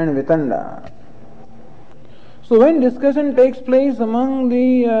 Jalpa and Vitanda. So when discussion takes place among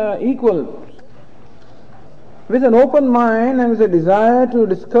the equals, with an open mind and with a desire to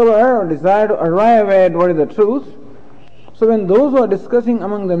discover or desire to arrive at what is the truth, so when those who are discussing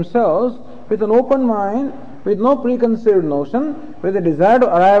among themselves with an open mind, with no preconceived notion, with a desire to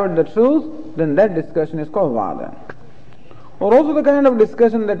arrive at the truth, then that discussion is called Vada. Or also the kind of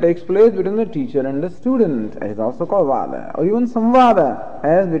discussion that takes place between the teacher and the student is also called Vada, or even Samvada,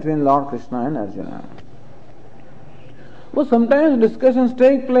 as between Lord Krishna and Arjuna. But sometimes discussions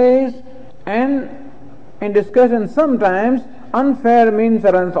take place, and in discussions sometimes unfair means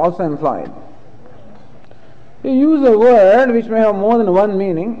are also employed. You use a word which may have more than one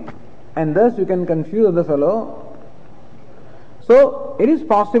meaning, and thus you can confuse the fellow. So it is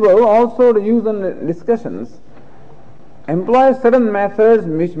possible also to use in discussions, employ certain methods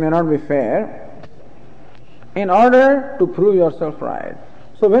which may not be fair, in order to prove yourself right.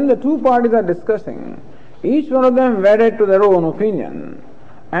 So when the two parties are discussing, each one of them wedded to their own opinion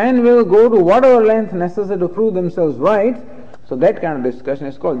and will go to whatever length necessary to prove themselves right, so that kind of discussion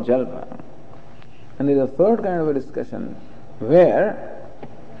is called Jalpa. And there is a third kind of a discussion where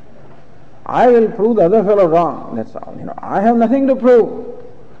I will prove the other fellow wrong, that's all. I have nothing to prove,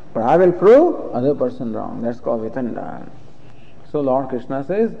 but I will prove other person wrong. That's called Vitanda. So Lord Krishna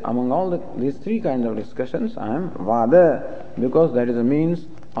says, among all these three kinds of discussions, I am Vada, because that is a means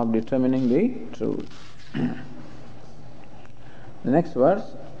of determining the truth. The next verse,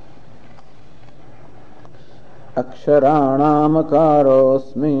 Aksharanam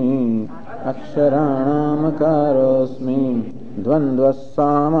akarosmi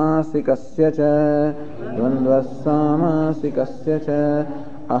dvandvasamasika cha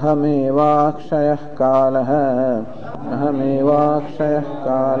ahamevakshayah kalah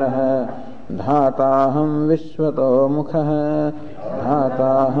dhataham vishvato mukhah.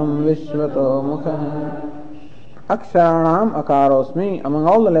 Aksharanam akarosmi. Among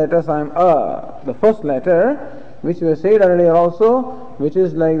all the letters I am the first letter, which we said earlier also, which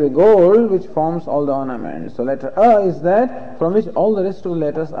is like the gold which forms all the ornaments. So letter is that from which all the rest of the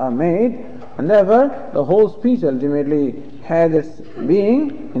letters are made, and therefore the whole speech ultimately has its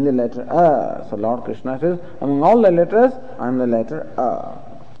being in the letter So Lord Krishna says, among all the letters, I am the letter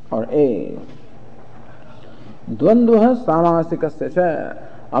or A. Dvandva samasikasya cha.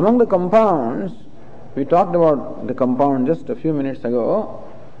 Among the compounds, we talked about the compound just a few minutes ago.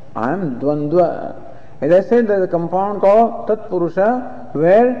 I am Dvandva. As I said, there is a compound called Tat Purusha,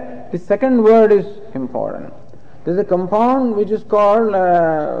 where the second word is important. There is a compound which is called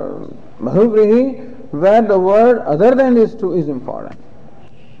Bahuvrihi, where the word other than these two is important.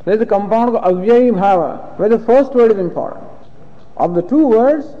 There is a compound called Avyayi Bhava, where the first word is important. Of the two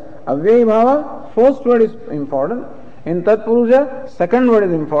words, Avyayi Bhava, first word is important. In Tat Purusha, second word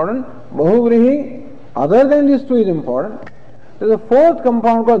is important. Bahuvrihi, other than these two is important. There is a fourth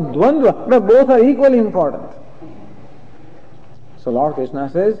compound called Dvandva, but both are equally important. So Lord Krishna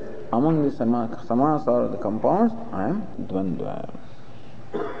says, among the samas or the compounds, I am Dvandva.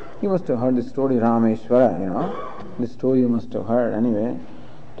 You must have heard the story Rameshwara, This story you must have heard anyway.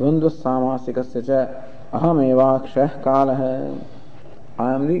 Dvandva Samasikasya cha Aham Akshaya Kalaha.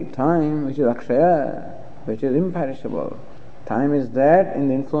 I am the time which is Akshaya, which is imperishable. Time is that in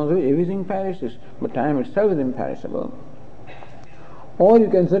the influence of everything perishes, but time itself is imperishable. Or you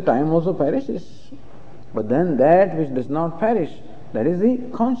can say time also perishes, but then that which does not perish, that is the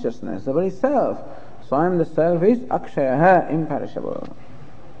consciousness, the very self. So I am the self is Akshaya, imperishable.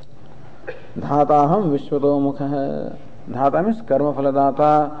 Dhataham Vishwato Mukha. Dhata means karma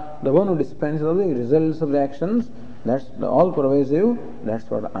phaladata, the one who dispenses all the results of the actions. That's the all pervasive, that's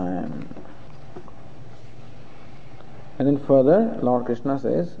what I am. And then further, Lord Krishna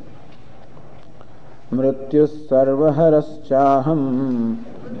says, Mrityus sarvaharaschaham,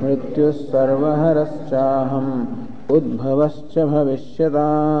 Mrityus sarvaharaschaham, Udbhavascha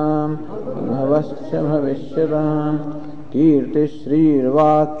bhavishyatam, Kirti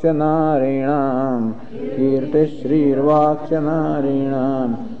Shrirvakcha Narinam, Kirti Shrirvakcha Narinam,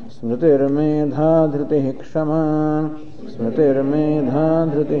 Smritir Medha Dhriti Kshama, Smritir Medha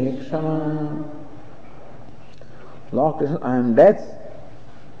Dhriti Kshama. Lord Krishna, I am death.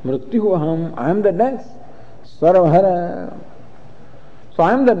 Mrityuhu aham, I am the death. Sarvahara. So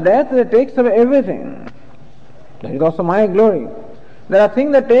I am the death that takes away everything. That is also my glory. There are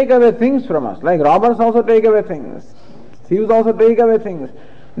things that take away things from us, like robbers also take away things. Thieves also take away things.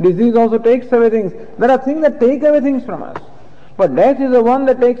 Disease also takes away things. There are things that take away things from us. But death is the one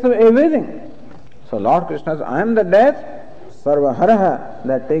that takes away everything. So Lord Krishna says, I am the death, Sarvaharaha,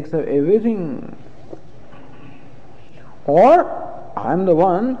 that takes away everything. Or, I am the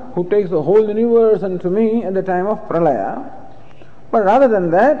one who takes the whole universe unto me at the time of Pralaya. But rather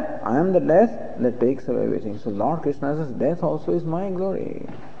than that, I am the death that takes away everything. So Lord Krishna says, death also is my glory.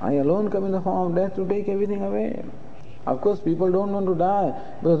 I alone come in the form of death to take everything away. Of course, people don't want to die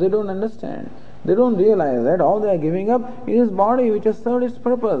because they don't understand. They don't realize that all they are giving up is his body which has served its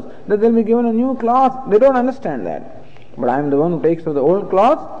purpose. That they will be given a new cloth. They don't understand that. But I am the one who takes away the old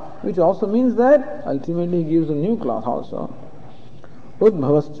cloth, which also means that ultimately he gives a new cloth also.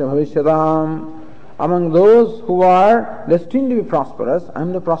 Udbhavascha bhavishyatam. Among those who are destined to be prosperous, I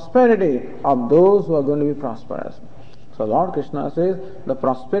am the prosperity of those who are going to be prosperous. So Lord Krishna says, the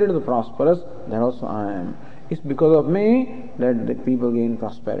prosperity of the prosperous, that also I am. It's because of me that the people gain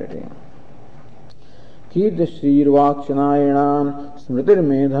prosperity. Kirti Shrirvakchanayinam Smritir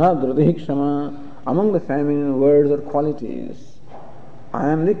Medha Dhriti Kshama. Among the feminine words or qualities, I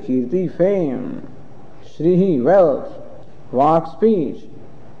am the Kirti, fame, Shrihi, wealth, Vak, speech,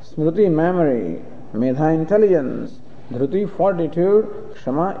 Smriti, memory, Medha, intelligence, Dhruti, fortitude,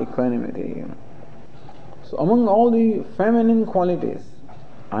 Kshama, equanimity. So among all the feminine qualities,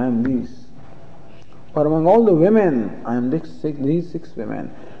 I am these. Or among all the women, I am these six women.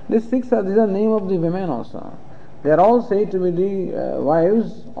 These are the name of the women also. They are all said to be the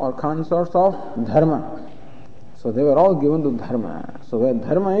wives or consorts of Dharma. So they were all given to Dharma. So where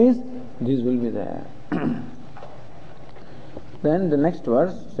Dharma is, these will be there. Then the next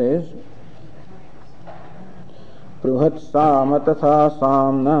verse says, Bruhat Tatha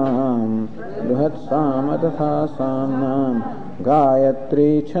Samnam, Bruhat Tatha Samnam,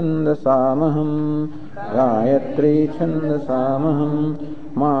 Gayatri Chandasamaham, Gayatri Chandasamaham,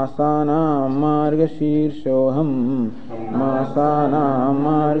 Masanam Margashirshoham, Masanam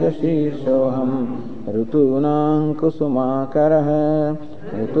Margashirshoham, Rutunam Kusumakaraha,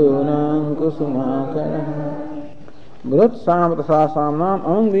 Rutunam Kusumakaraha. Bruhat Tatha Samnam,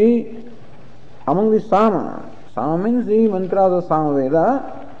 among the Sama. Sama means the mantras of Samaveda,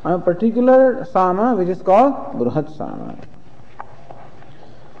 and a particular Sama which is called Bruhat Sama.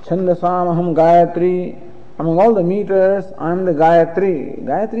 Chandasamaham Gayatri. Among all the meters, I am the Gayatri.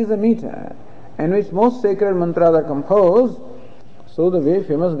 Gayatri is a meter in which most sacred mantras are composed. So the very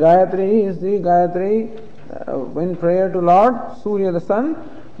famous Gayatri is the Gayatri in prayer to Lord Surya, the sun.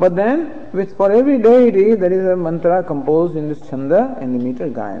 But then, for every deity, there is a mantra composed in this chanda, in the meter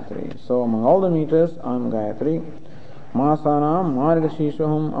Gayatri. So among all the meters, I am Gayatri. Masanam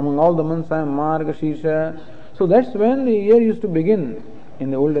Margashishoham. Among all the months, I am Margashisha. So that's when the year used to begin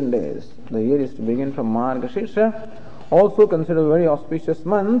in the olden days. The year used to begin from Margashisha, also considered a very auspicious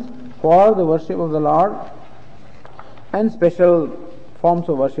month for the worship of the Lord. And special forms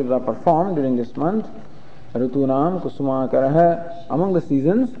of worship are performed during this month. Rutunam Kusumakaraha. Among the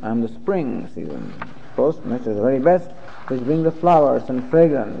seasons, I am the spring season. Of course, which is the very best, which brings the flowers and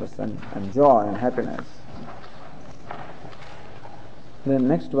fragrance and joy and happiness. The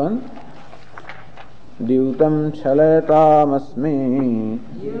next one, Dyutam chaletamasmi,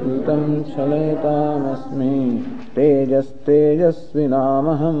 Dyutam chaletamasmi, Tejas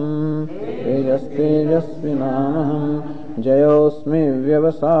tejasvinamaham, Tejas tejasvinamaham, Jayosmi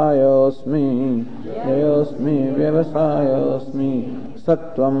vyavasayosmi, Jayosmi vyavasayosmi,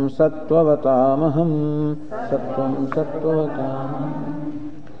 Sattvam sattvavatamaham, Sattvam sattvavatamaham.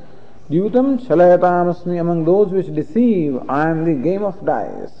 Dyutam chalayatam-asmi, among those which deceive, I am the game of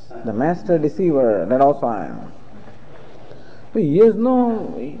dice, the master deceiver, that also I am. But he has no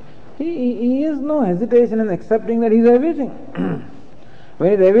hesitation in accepting that he is everything. When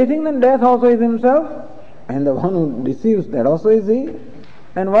he is everything, then death also is himself, and the one who deceives, that also is he.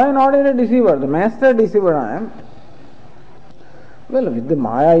 And why not a deceiver? The master deceiver I am. Well, with the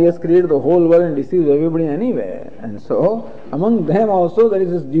Maya he has created the whole world and deceives everybody anyway. And so, among them also there is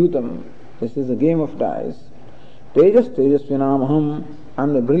this Dyutam. This is a game of dice. Tejas tejasvinamaham, I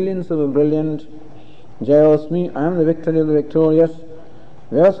am the brilliance of the brilliant. Jayosmi, I am the victory of the victorious.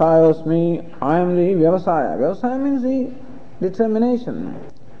 Vyavasayosmi, I am the Vyavasaya. Vyavasaya means the determination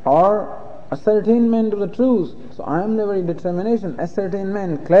or ascertainment of the truth. So I am the very determination,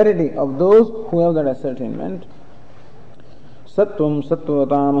 ascertainment, clarity of those who have that ascertainment. Sattvam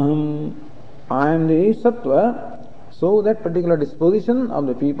sattvavatamaham, I am the sattva, so that particular disposition of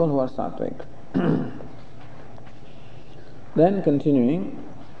the people who are sattvic. Then continuing,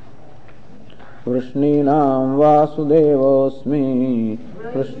 Vrishninam vasudevosmi,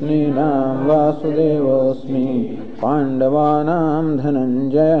 Vrishninam vasudevosmi, Pandavanam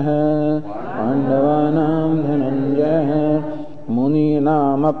dhananjaya, Pandavanam dhananjaya,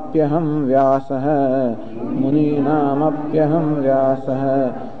 Muninamapyaham vyasah, Muninamapyaham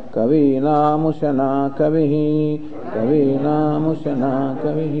vyasah, Kavinamushana kavihi, Kavinamushana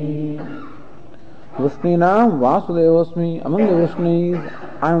kavihi. Vrishninam vasudevosmi, among the Vrishnis,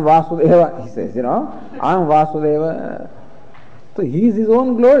 I am Vasudeva, he says, I am Vasudeva. So he is his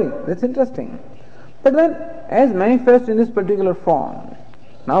own glory. That's interesting. But then, as manifest in this particular form,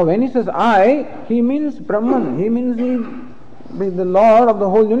 now when he says I, he means Brahman, he means the Lord of the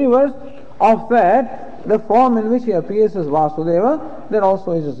whole universe. Of that, the form in which he appears as Vasudeva, that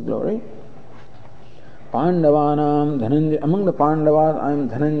also is his glory. Pandavanam Dhananjaya, among the Pandavas I am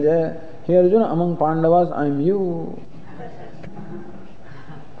Dhananjaya. Here Arjuna, among Pandavas I am you.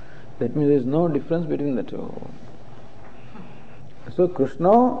 That means there is no difference between the two. So Krishna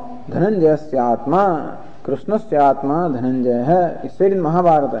Dhananjayasyatma, Krishnasyatma Dhananjaya. It's said in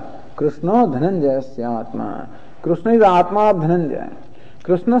Mahabharata, Krishna Dhananjayasyatma. Krishna is the Atma of Dhananjaya.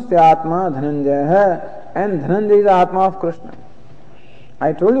 Krishnasyatma Dhananjaya, and Dhananjaya is the Atma of Krishna.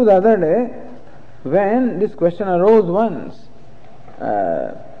 I told you the other day, when this question arose once,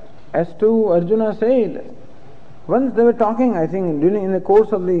 as to Arjuna said, once they were talking, I think in the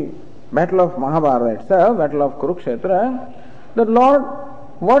course of the battle of Mahabharata itself, battle of Kurukshetra, that Lord,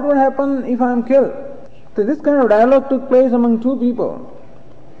 what would happen if I am killed? So this kind of dialogue took place among two people,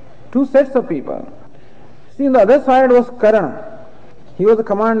 two sets of people. See, on the other side was Karna. He was the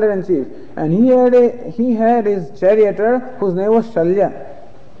commander-in-chief, and he had his charioteer whose name was Shalya.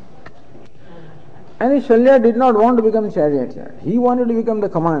 And his Shalya did not want to become charioteer. He wanted to become the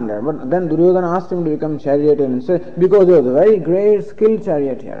commander, but then Duryodhana asked him to become charioteer instead, because he was a very great, skilled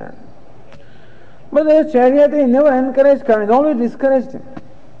charioteer. But the charioteer never encouraged Karna, he always discouraged him.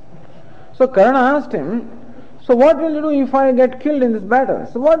 So Karna asked him, so what will you do if I get killed in this battle?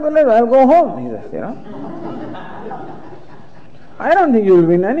 So what will I do? I will go home, he says, I don't think you will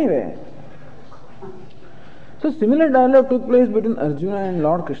win anyway. So similar dialogue took place between Arjuna and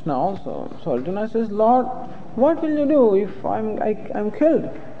Lord Krishna also. So Arjuna says, Lord, what will you do if I'm killed?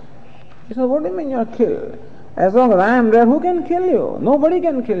 He says, what do you mean you are killed? As long as I am there, who can kill you? Nobody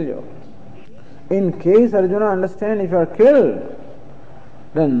can kill you. In case Arjuna understands, if you are killed,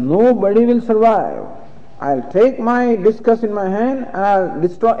 then nobody will survive. I'll take my discus in my hand and I'll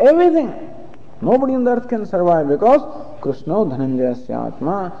destroy everything. Nobody on the earth can survive, because Krishna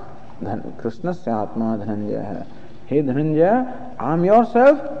Dhananjayasyatma, Krishnasyatma Dhananjaya. Hey Dhananjaya, I am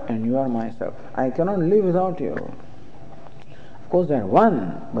yourself and you are myself. I cannot live without you. Of course they are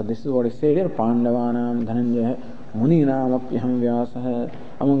one, but this is what is said here, Pandavanam Dhananjaya, Muninam apyaham Vyasa.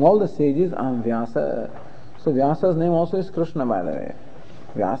 Among all the sages, I am Vyasa. So Vyasa's name also is Krishna, by the way.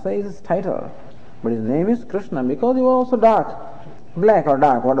 Vyasa is his title, but his name is Krishna because he was also dark. Black or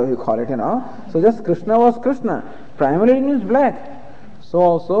dark, whatever you call it, So just Krishna was Krishna. Primarily it means black. So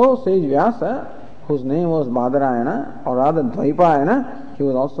also sage Vyasa, whose name was Badarayana, or rather Dvaipayana, he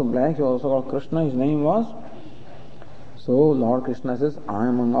was also black, he was also called Krishna, his name was. So Lord Krishna says, I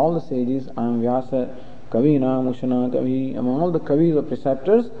am among all the sages, I am Vyasa, Kavina, Ushana, Kavi. Among all the Kavis or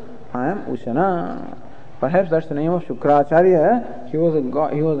preceptors, I am Ushana. Perhaps that's the name of Shukracharya. He was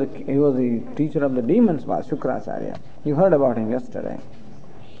the teacher of the demons, was Shukracharya. You heard about him yesterday.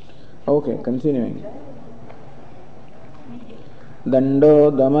 Okay, continuing.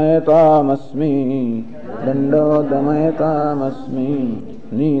 Dando damayatam asmi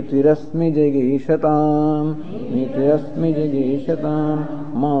nitirasmi jagishatam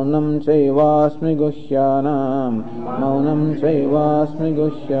maunam chaivasmi guhyanam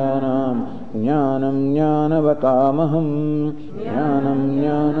jnanam jnanavatamaham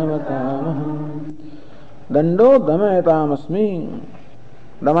dando damayatam asmi.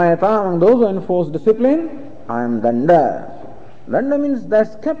 Damayatam, among those who enforce discipline, I am danda. Danda means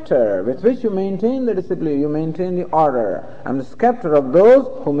that scepter with which you maintain the discipline, you maintain the order. I am the scepter of those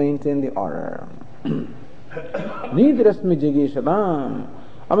who maintain the order. Nitirasmi jigishatam.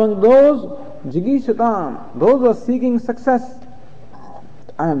 Among those jigishatam, those who are seeking success,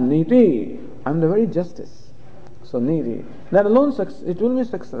 I am niti. I am the very justice. So niti. That alone, it will be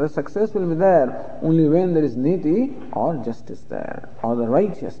the success will be there only when there is niti or justice there, or the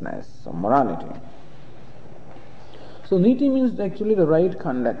righteousness or morality. So niti means actually the right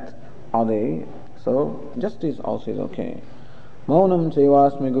conduct, so justice also is okay. Maunam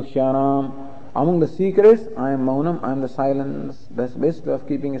chaivasmi guhyanam. Among the secrets, I am maunam, I am the silence, the best way of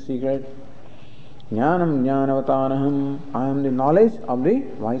keeping a secret. Jnanam jnanavatanaham. I am the knowledge of the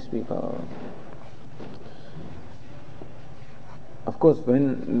wise people. Of course,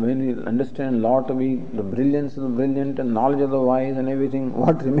 when we understand law to be the brilliance of the brilliant and knowledge of the wise and everything,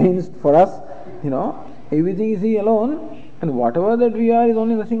 what remains for us, everything is He alone, and whatever that we are is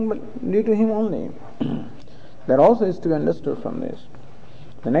only nothing but due to Him only. That also is to be understood from this.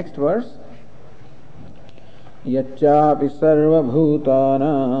 The next verse. Yachapi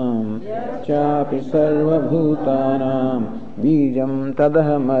sarvabhutanam bijam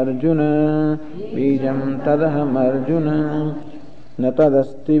tadaham arjuna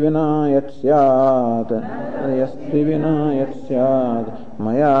natadasti vinayat syat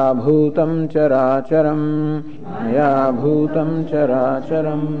maya bhutam characharam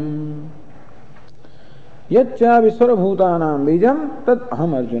yachapi sarvabhutanam bijam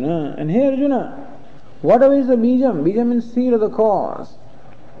tadaham arjuna. And here Arjuna, whatever is the bijam, bijam means seed of the cause.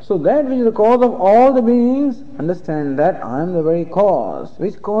 So that which is the cause of all the beings, understand that I am the very cause,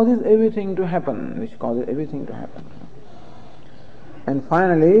 which causes everything to happen, And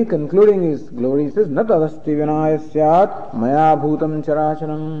finally, concluding his glory, he says, Natadasti vinaya syat maya bhutam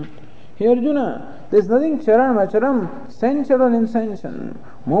characharam. Here Arjuna, there is nothing charan macharam, sentient or insentient,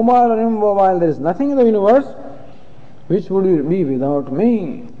 mobile or immobile, there is nothing in the universe which would be without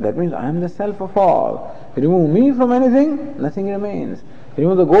me. That means I am the self of all. Remove me from anything, nothing remains.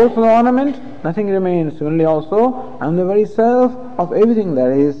 Remove the gold from the ornament, nothing remains. Similarly also, I am the very self of everything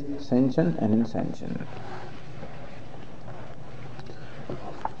that is sentient and insentient.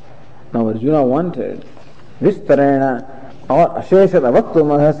 Now Arjuna wanted Vistarena or Asheshata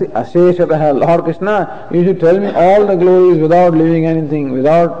Vaktumahasi Asheshata. Lord Krishna, you should tell me all the glories without leaving anything,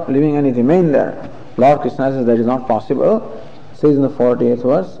 without leaving any remainder. Lord Krishna says that is not possible. Says in the 48th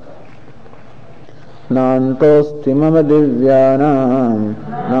verse, Nantosti mama divyanam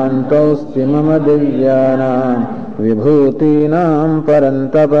vibhutinam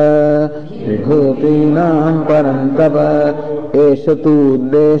parantapa eshatu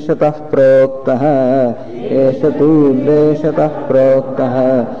deshatah proktah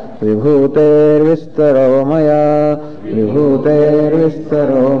vibhuter vistaro maya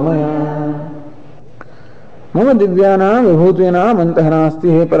Mama Divyana Vibhutina Mantahanasti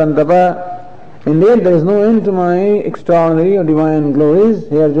He Parantapa. Indeed, there is no end to my extraordinary or divine glories.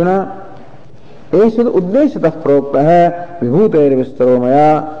 He Arjuna. Eshad Uddeshatah Proktaha Vibhuter Vistaro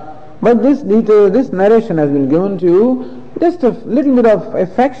Maya. But this detail, this narration has been given to you, just a little bit of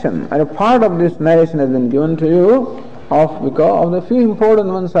affection, and a part of this narration has been given to you because of the few important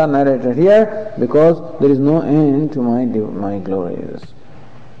ones are narrated here, because there is no end to my glories.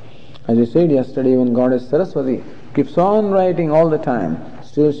 As I said yesterday, when Goddess Saraswati keeps on writing all the time,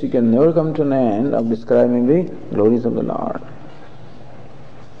 still she can never come to an end of describing the glories of the Lord.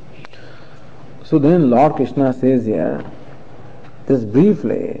 So then Lord Krishna says here, just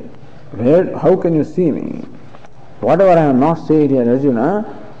briefly, how can you see me? Whatever I have not said here, Arjuna,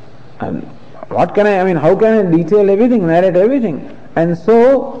 and how can I detail everything, narrate everything? And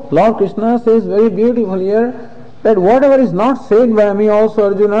so Lord Krishna says very beautiful here, that whatever is not said by me also,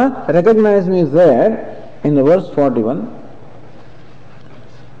 Arjuna, recognize me is there in the verse 41.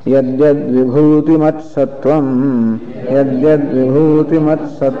 Yadyad vibhutimat sattvam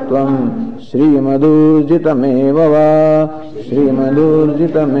Srimadurjitameva va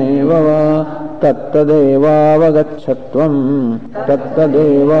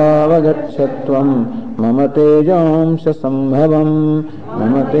tattadevavagachatvam mama tejamsha sambhavam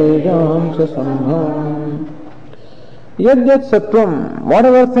Yadyat sattvam,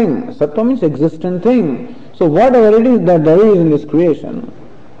 whatever thing, sattvam means existent thing. So whatever it is that there is in this creation,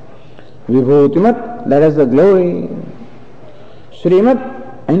 vibhutimat, that is the glory, Srimat,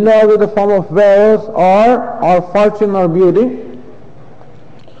 endowed with the form of wealth or fortune or beauty,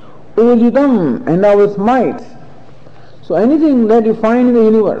 Urjitam, endowed with might. So anything that you find in the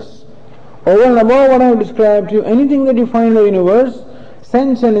universe, over and above what I have described to you, anything that you find in the universe,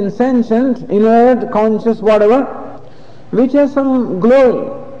 sentient, insentient, inert, conscious, whatever, which has some glory,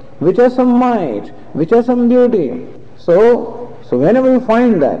 which has some might, which has some beauty. So whenever you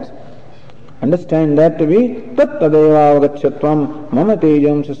find that, understand that to be tattadevavagachatvam mama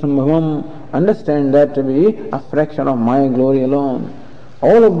tejamsha sambhavam. Understand that to be a fraction of my glory alone.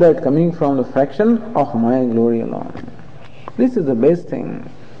 All of that coming from the fraction of my glory alone. This is the best thing.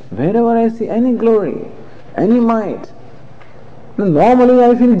 Wherever I see any glory, any might, normally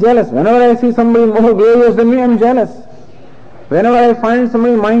I feel jealous. Whenever I see somebody more glorious than me, I am jealous. Whenever I find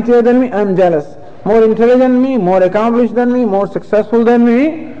somebody mightier than me, I am jealous. More intelligent than me, more accomplished than me, more successful than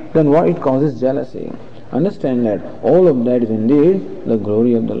me, then what it causes jealousy. Understand that all of that is indeed the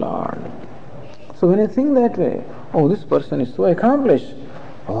glory of the Lord. So when I think that way, oh, this person is so accomplished,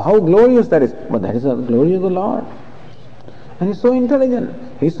 oh, how glorious that is. But that is the glory of the Lord. And he's so intelligent,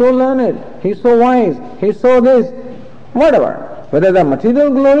 he's so learned, he's so wise, he's so this, whatever. Whether they are material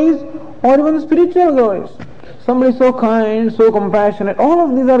glories or even spiritual glories. Somebody so kind, so compassionate, all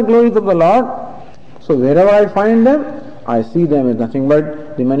of these are glories of the Lord. So wherever I find them, I see them as nothing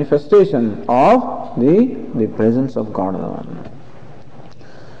but the manifestation of the presence of God alone.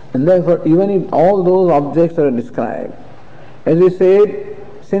 And therefore, even if all those objects are described, as we said,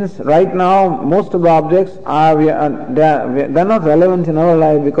 since right now most of the objects they're not relevant in our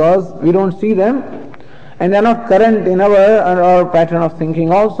life because we don't see them, and they're not current in our pattern of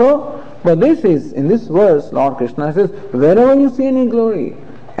thinking also. But this is, in this verse, Lord Krishna says, wherever you see any glory,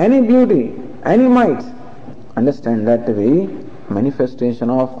 any beauty, any might, understand that to be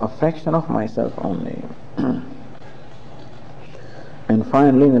manifestation of a fraction of myself only. And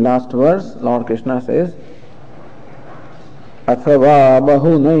finally, in the last verse, Lord Krishna says, Athava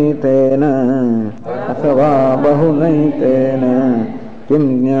bahunaitena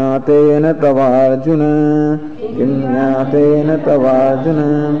kim jnatena tavarjuna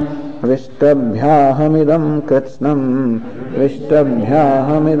Vishtabhyahamidam kritsnam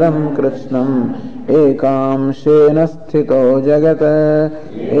ekam shena sthito jagat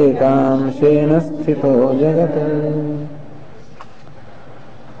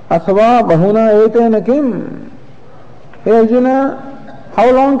Athava bahuna etena kim. Hey Arjuna,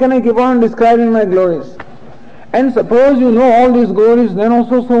 how long can I keep on describing my glories? And suppose you know all these glories, then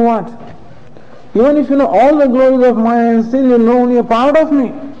also so what? Even if you know all the glories of mine, still you know only a part of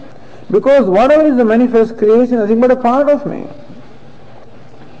me. Because whatever is the manifest creation is nothing but a part of me.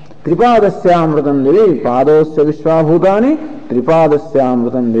 Tripadasya Devi, Padosya Vishwabhutani,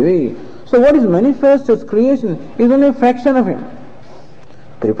 Tripadasya Devi. So what is manifest as creation is only a fraction of him.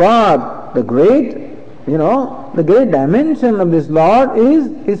 Tripad, the great dimension of this Lord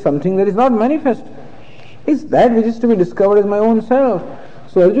is something that is not manifest. It's that which is to be discovered as my own self.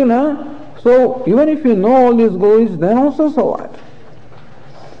 So Arjuna, so even if you know all these glories, then also so what?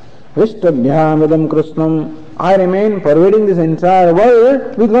 Vishtabhyamidam Krishnam, I remain pervading this entire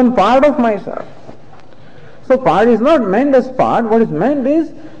world with one part of myself. So part is not meant as part. What is meant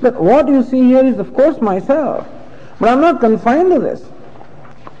is that what you see here is of course myself. But I am not confined to this.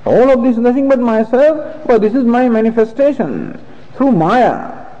 All of this is nothing but myself, but this is my manifestation through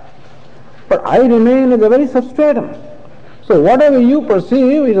Maya. But I remain as a very substratum. So whatever you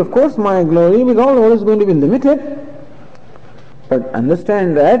perceive is of course my glory, because all is going to be limited. But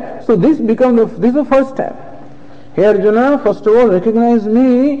understand that, so this is the first step. Here Arjuna, first of all, recognize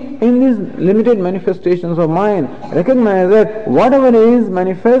me in these limited manifestations of mine. Recognize that whatever is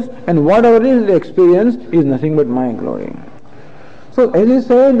manifest and whatever is the experience is nothing but my glory. So as he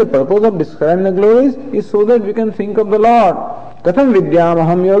said, the purpose of describing the glories is so that we can think of the Lord. Katham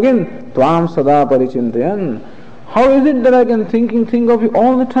vidyamaham yogin tvam sada parichintayan. How is it that I can think of you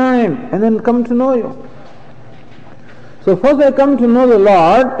all the time and then come to know you? So first I come to know the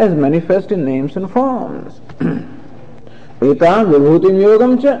Lord as manifest in names and forms. Etam vibhutim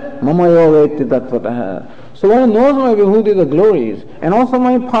yogam cha mama yoga iti tatvatah. So one who knows my vibhuti, the glories, and also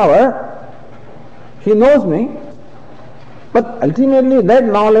my power, he knows me. But ultimately that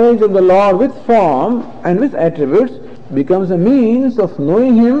knowledge of the Lord with form and with attributes becomes a means of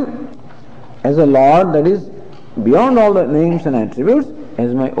knowing Him as a Lord that is beyond all the names and attributes,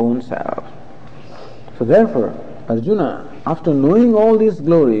 as my own self. So therefore, Arjuna, after knowing all these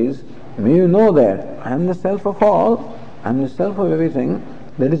glories, may you know that I am the self of all, I am the self of everything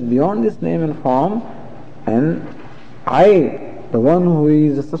that is beyond this name and form, and I, the one who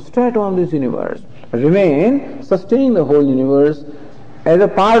is the substrate of this universe, remain sustaining the whole universe as a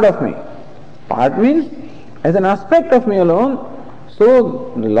part of me. Part means as an aspect of me alone.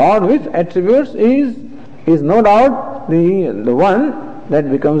 So the Lord with attributes is no doubt the one that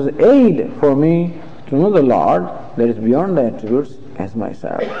becomes aid for me to know the Lord that is beyond the attributes as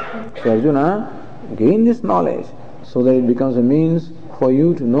myself. So Arjuna, gain this knowledge so that it becomes a means for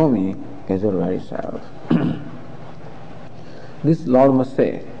you to know me as your very self. This Lord must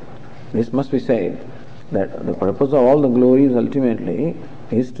say, this must be said, that the purpose of all the glories ultimately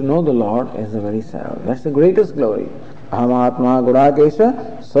is to know the Lord as the very self. That's the greatest glory. Aham Atma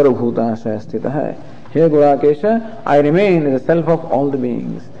Gurakesha Sarvabhutasha Sthitah. Here Gurakesha, I remain as the self of all the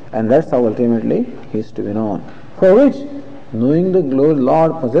beings. And that's how ultimately he is to be known. For which, knowing the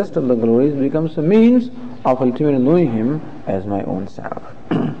Lord possessed of the glories becomes a means of ultimately knowing Him as my own self.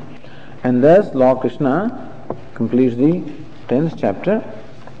 And thus Lord Krishna completes the 10th chapter.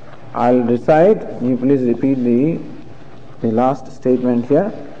 I'll recite, you please repeat the last statement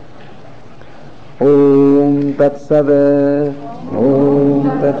here. Om Tat Sad,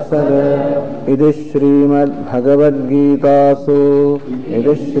 Idi Srimad Bhagavad Gitasu,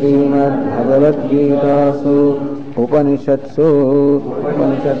 Upanishatsu,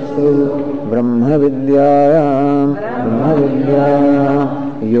 Brahma Vidyayam,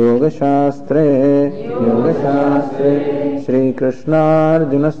 Yoga Shastre, Shri Krishna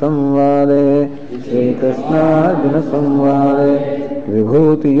Arjuna Samvade,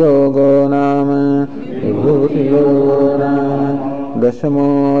 Vibhuti Yogo Nama,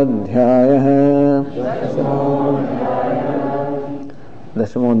 Dashamodhyaya,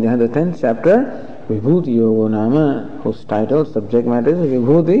 the 10th chapter, Vibhuti Yogo Nama, whose title, subject matter is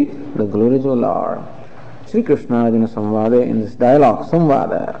Vibhuti, the glories of the Lord. Shri Krishna Arjuna Samvade, in this dialogue,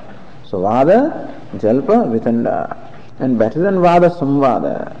 Samvada. So Vada, Jalpa, Vitanda. And better than Vada,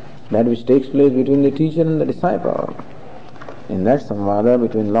 Samvada, that which takes place between the teacher and the disciple. In that Samvada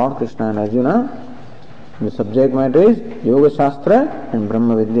between Lord Krishna and Arjuna, the subject matter is Yoga Shastra and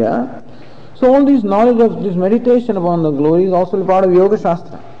Brahma Vidya. So all this knowledge of this meditation upon the glory is also a part of Yoga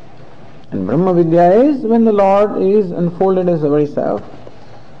Shastra. And Brahma Vidya is when the Lord is unfolded as the very self.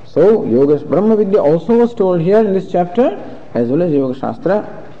 So Brahma Vidya also was told here in this chapter as well as Yoga Shastra.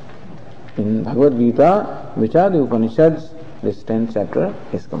 In Bhagavad Gita, which are the Upanishads, this 10th chapter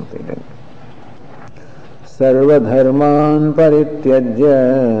is completed. Sarvadharman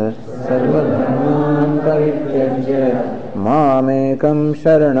parityajya Mamekam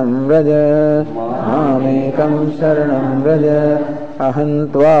Sharanam Raja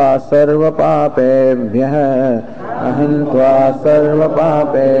Ahantva Sarva Papebhyah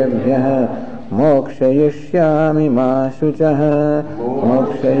Mokshayishyami ma shuchah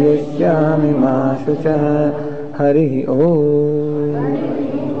Hari Om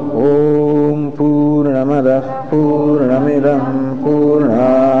Purnamadah Purnamidam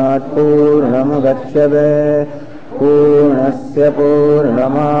Purnat Purnamudachyate Purnasya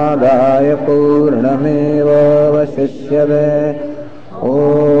Purnamadaya Purnameva Vasishyate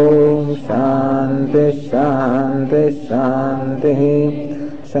Om Shanti Shanti Shanti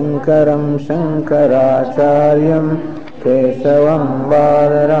Shankaram Shankaracharyam Kesavam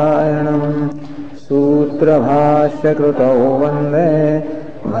Badarayanam Sutra Bhashya Krutau Vande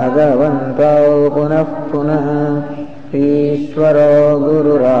Bhagavantau Punah Punah Ishvaro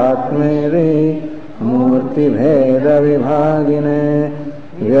Gururatmeri Murti Bheda Vibhagine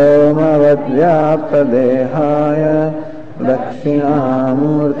Vyomavad Vyapta Dehaya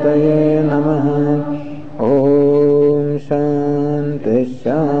Dakshinamurtaye Namaha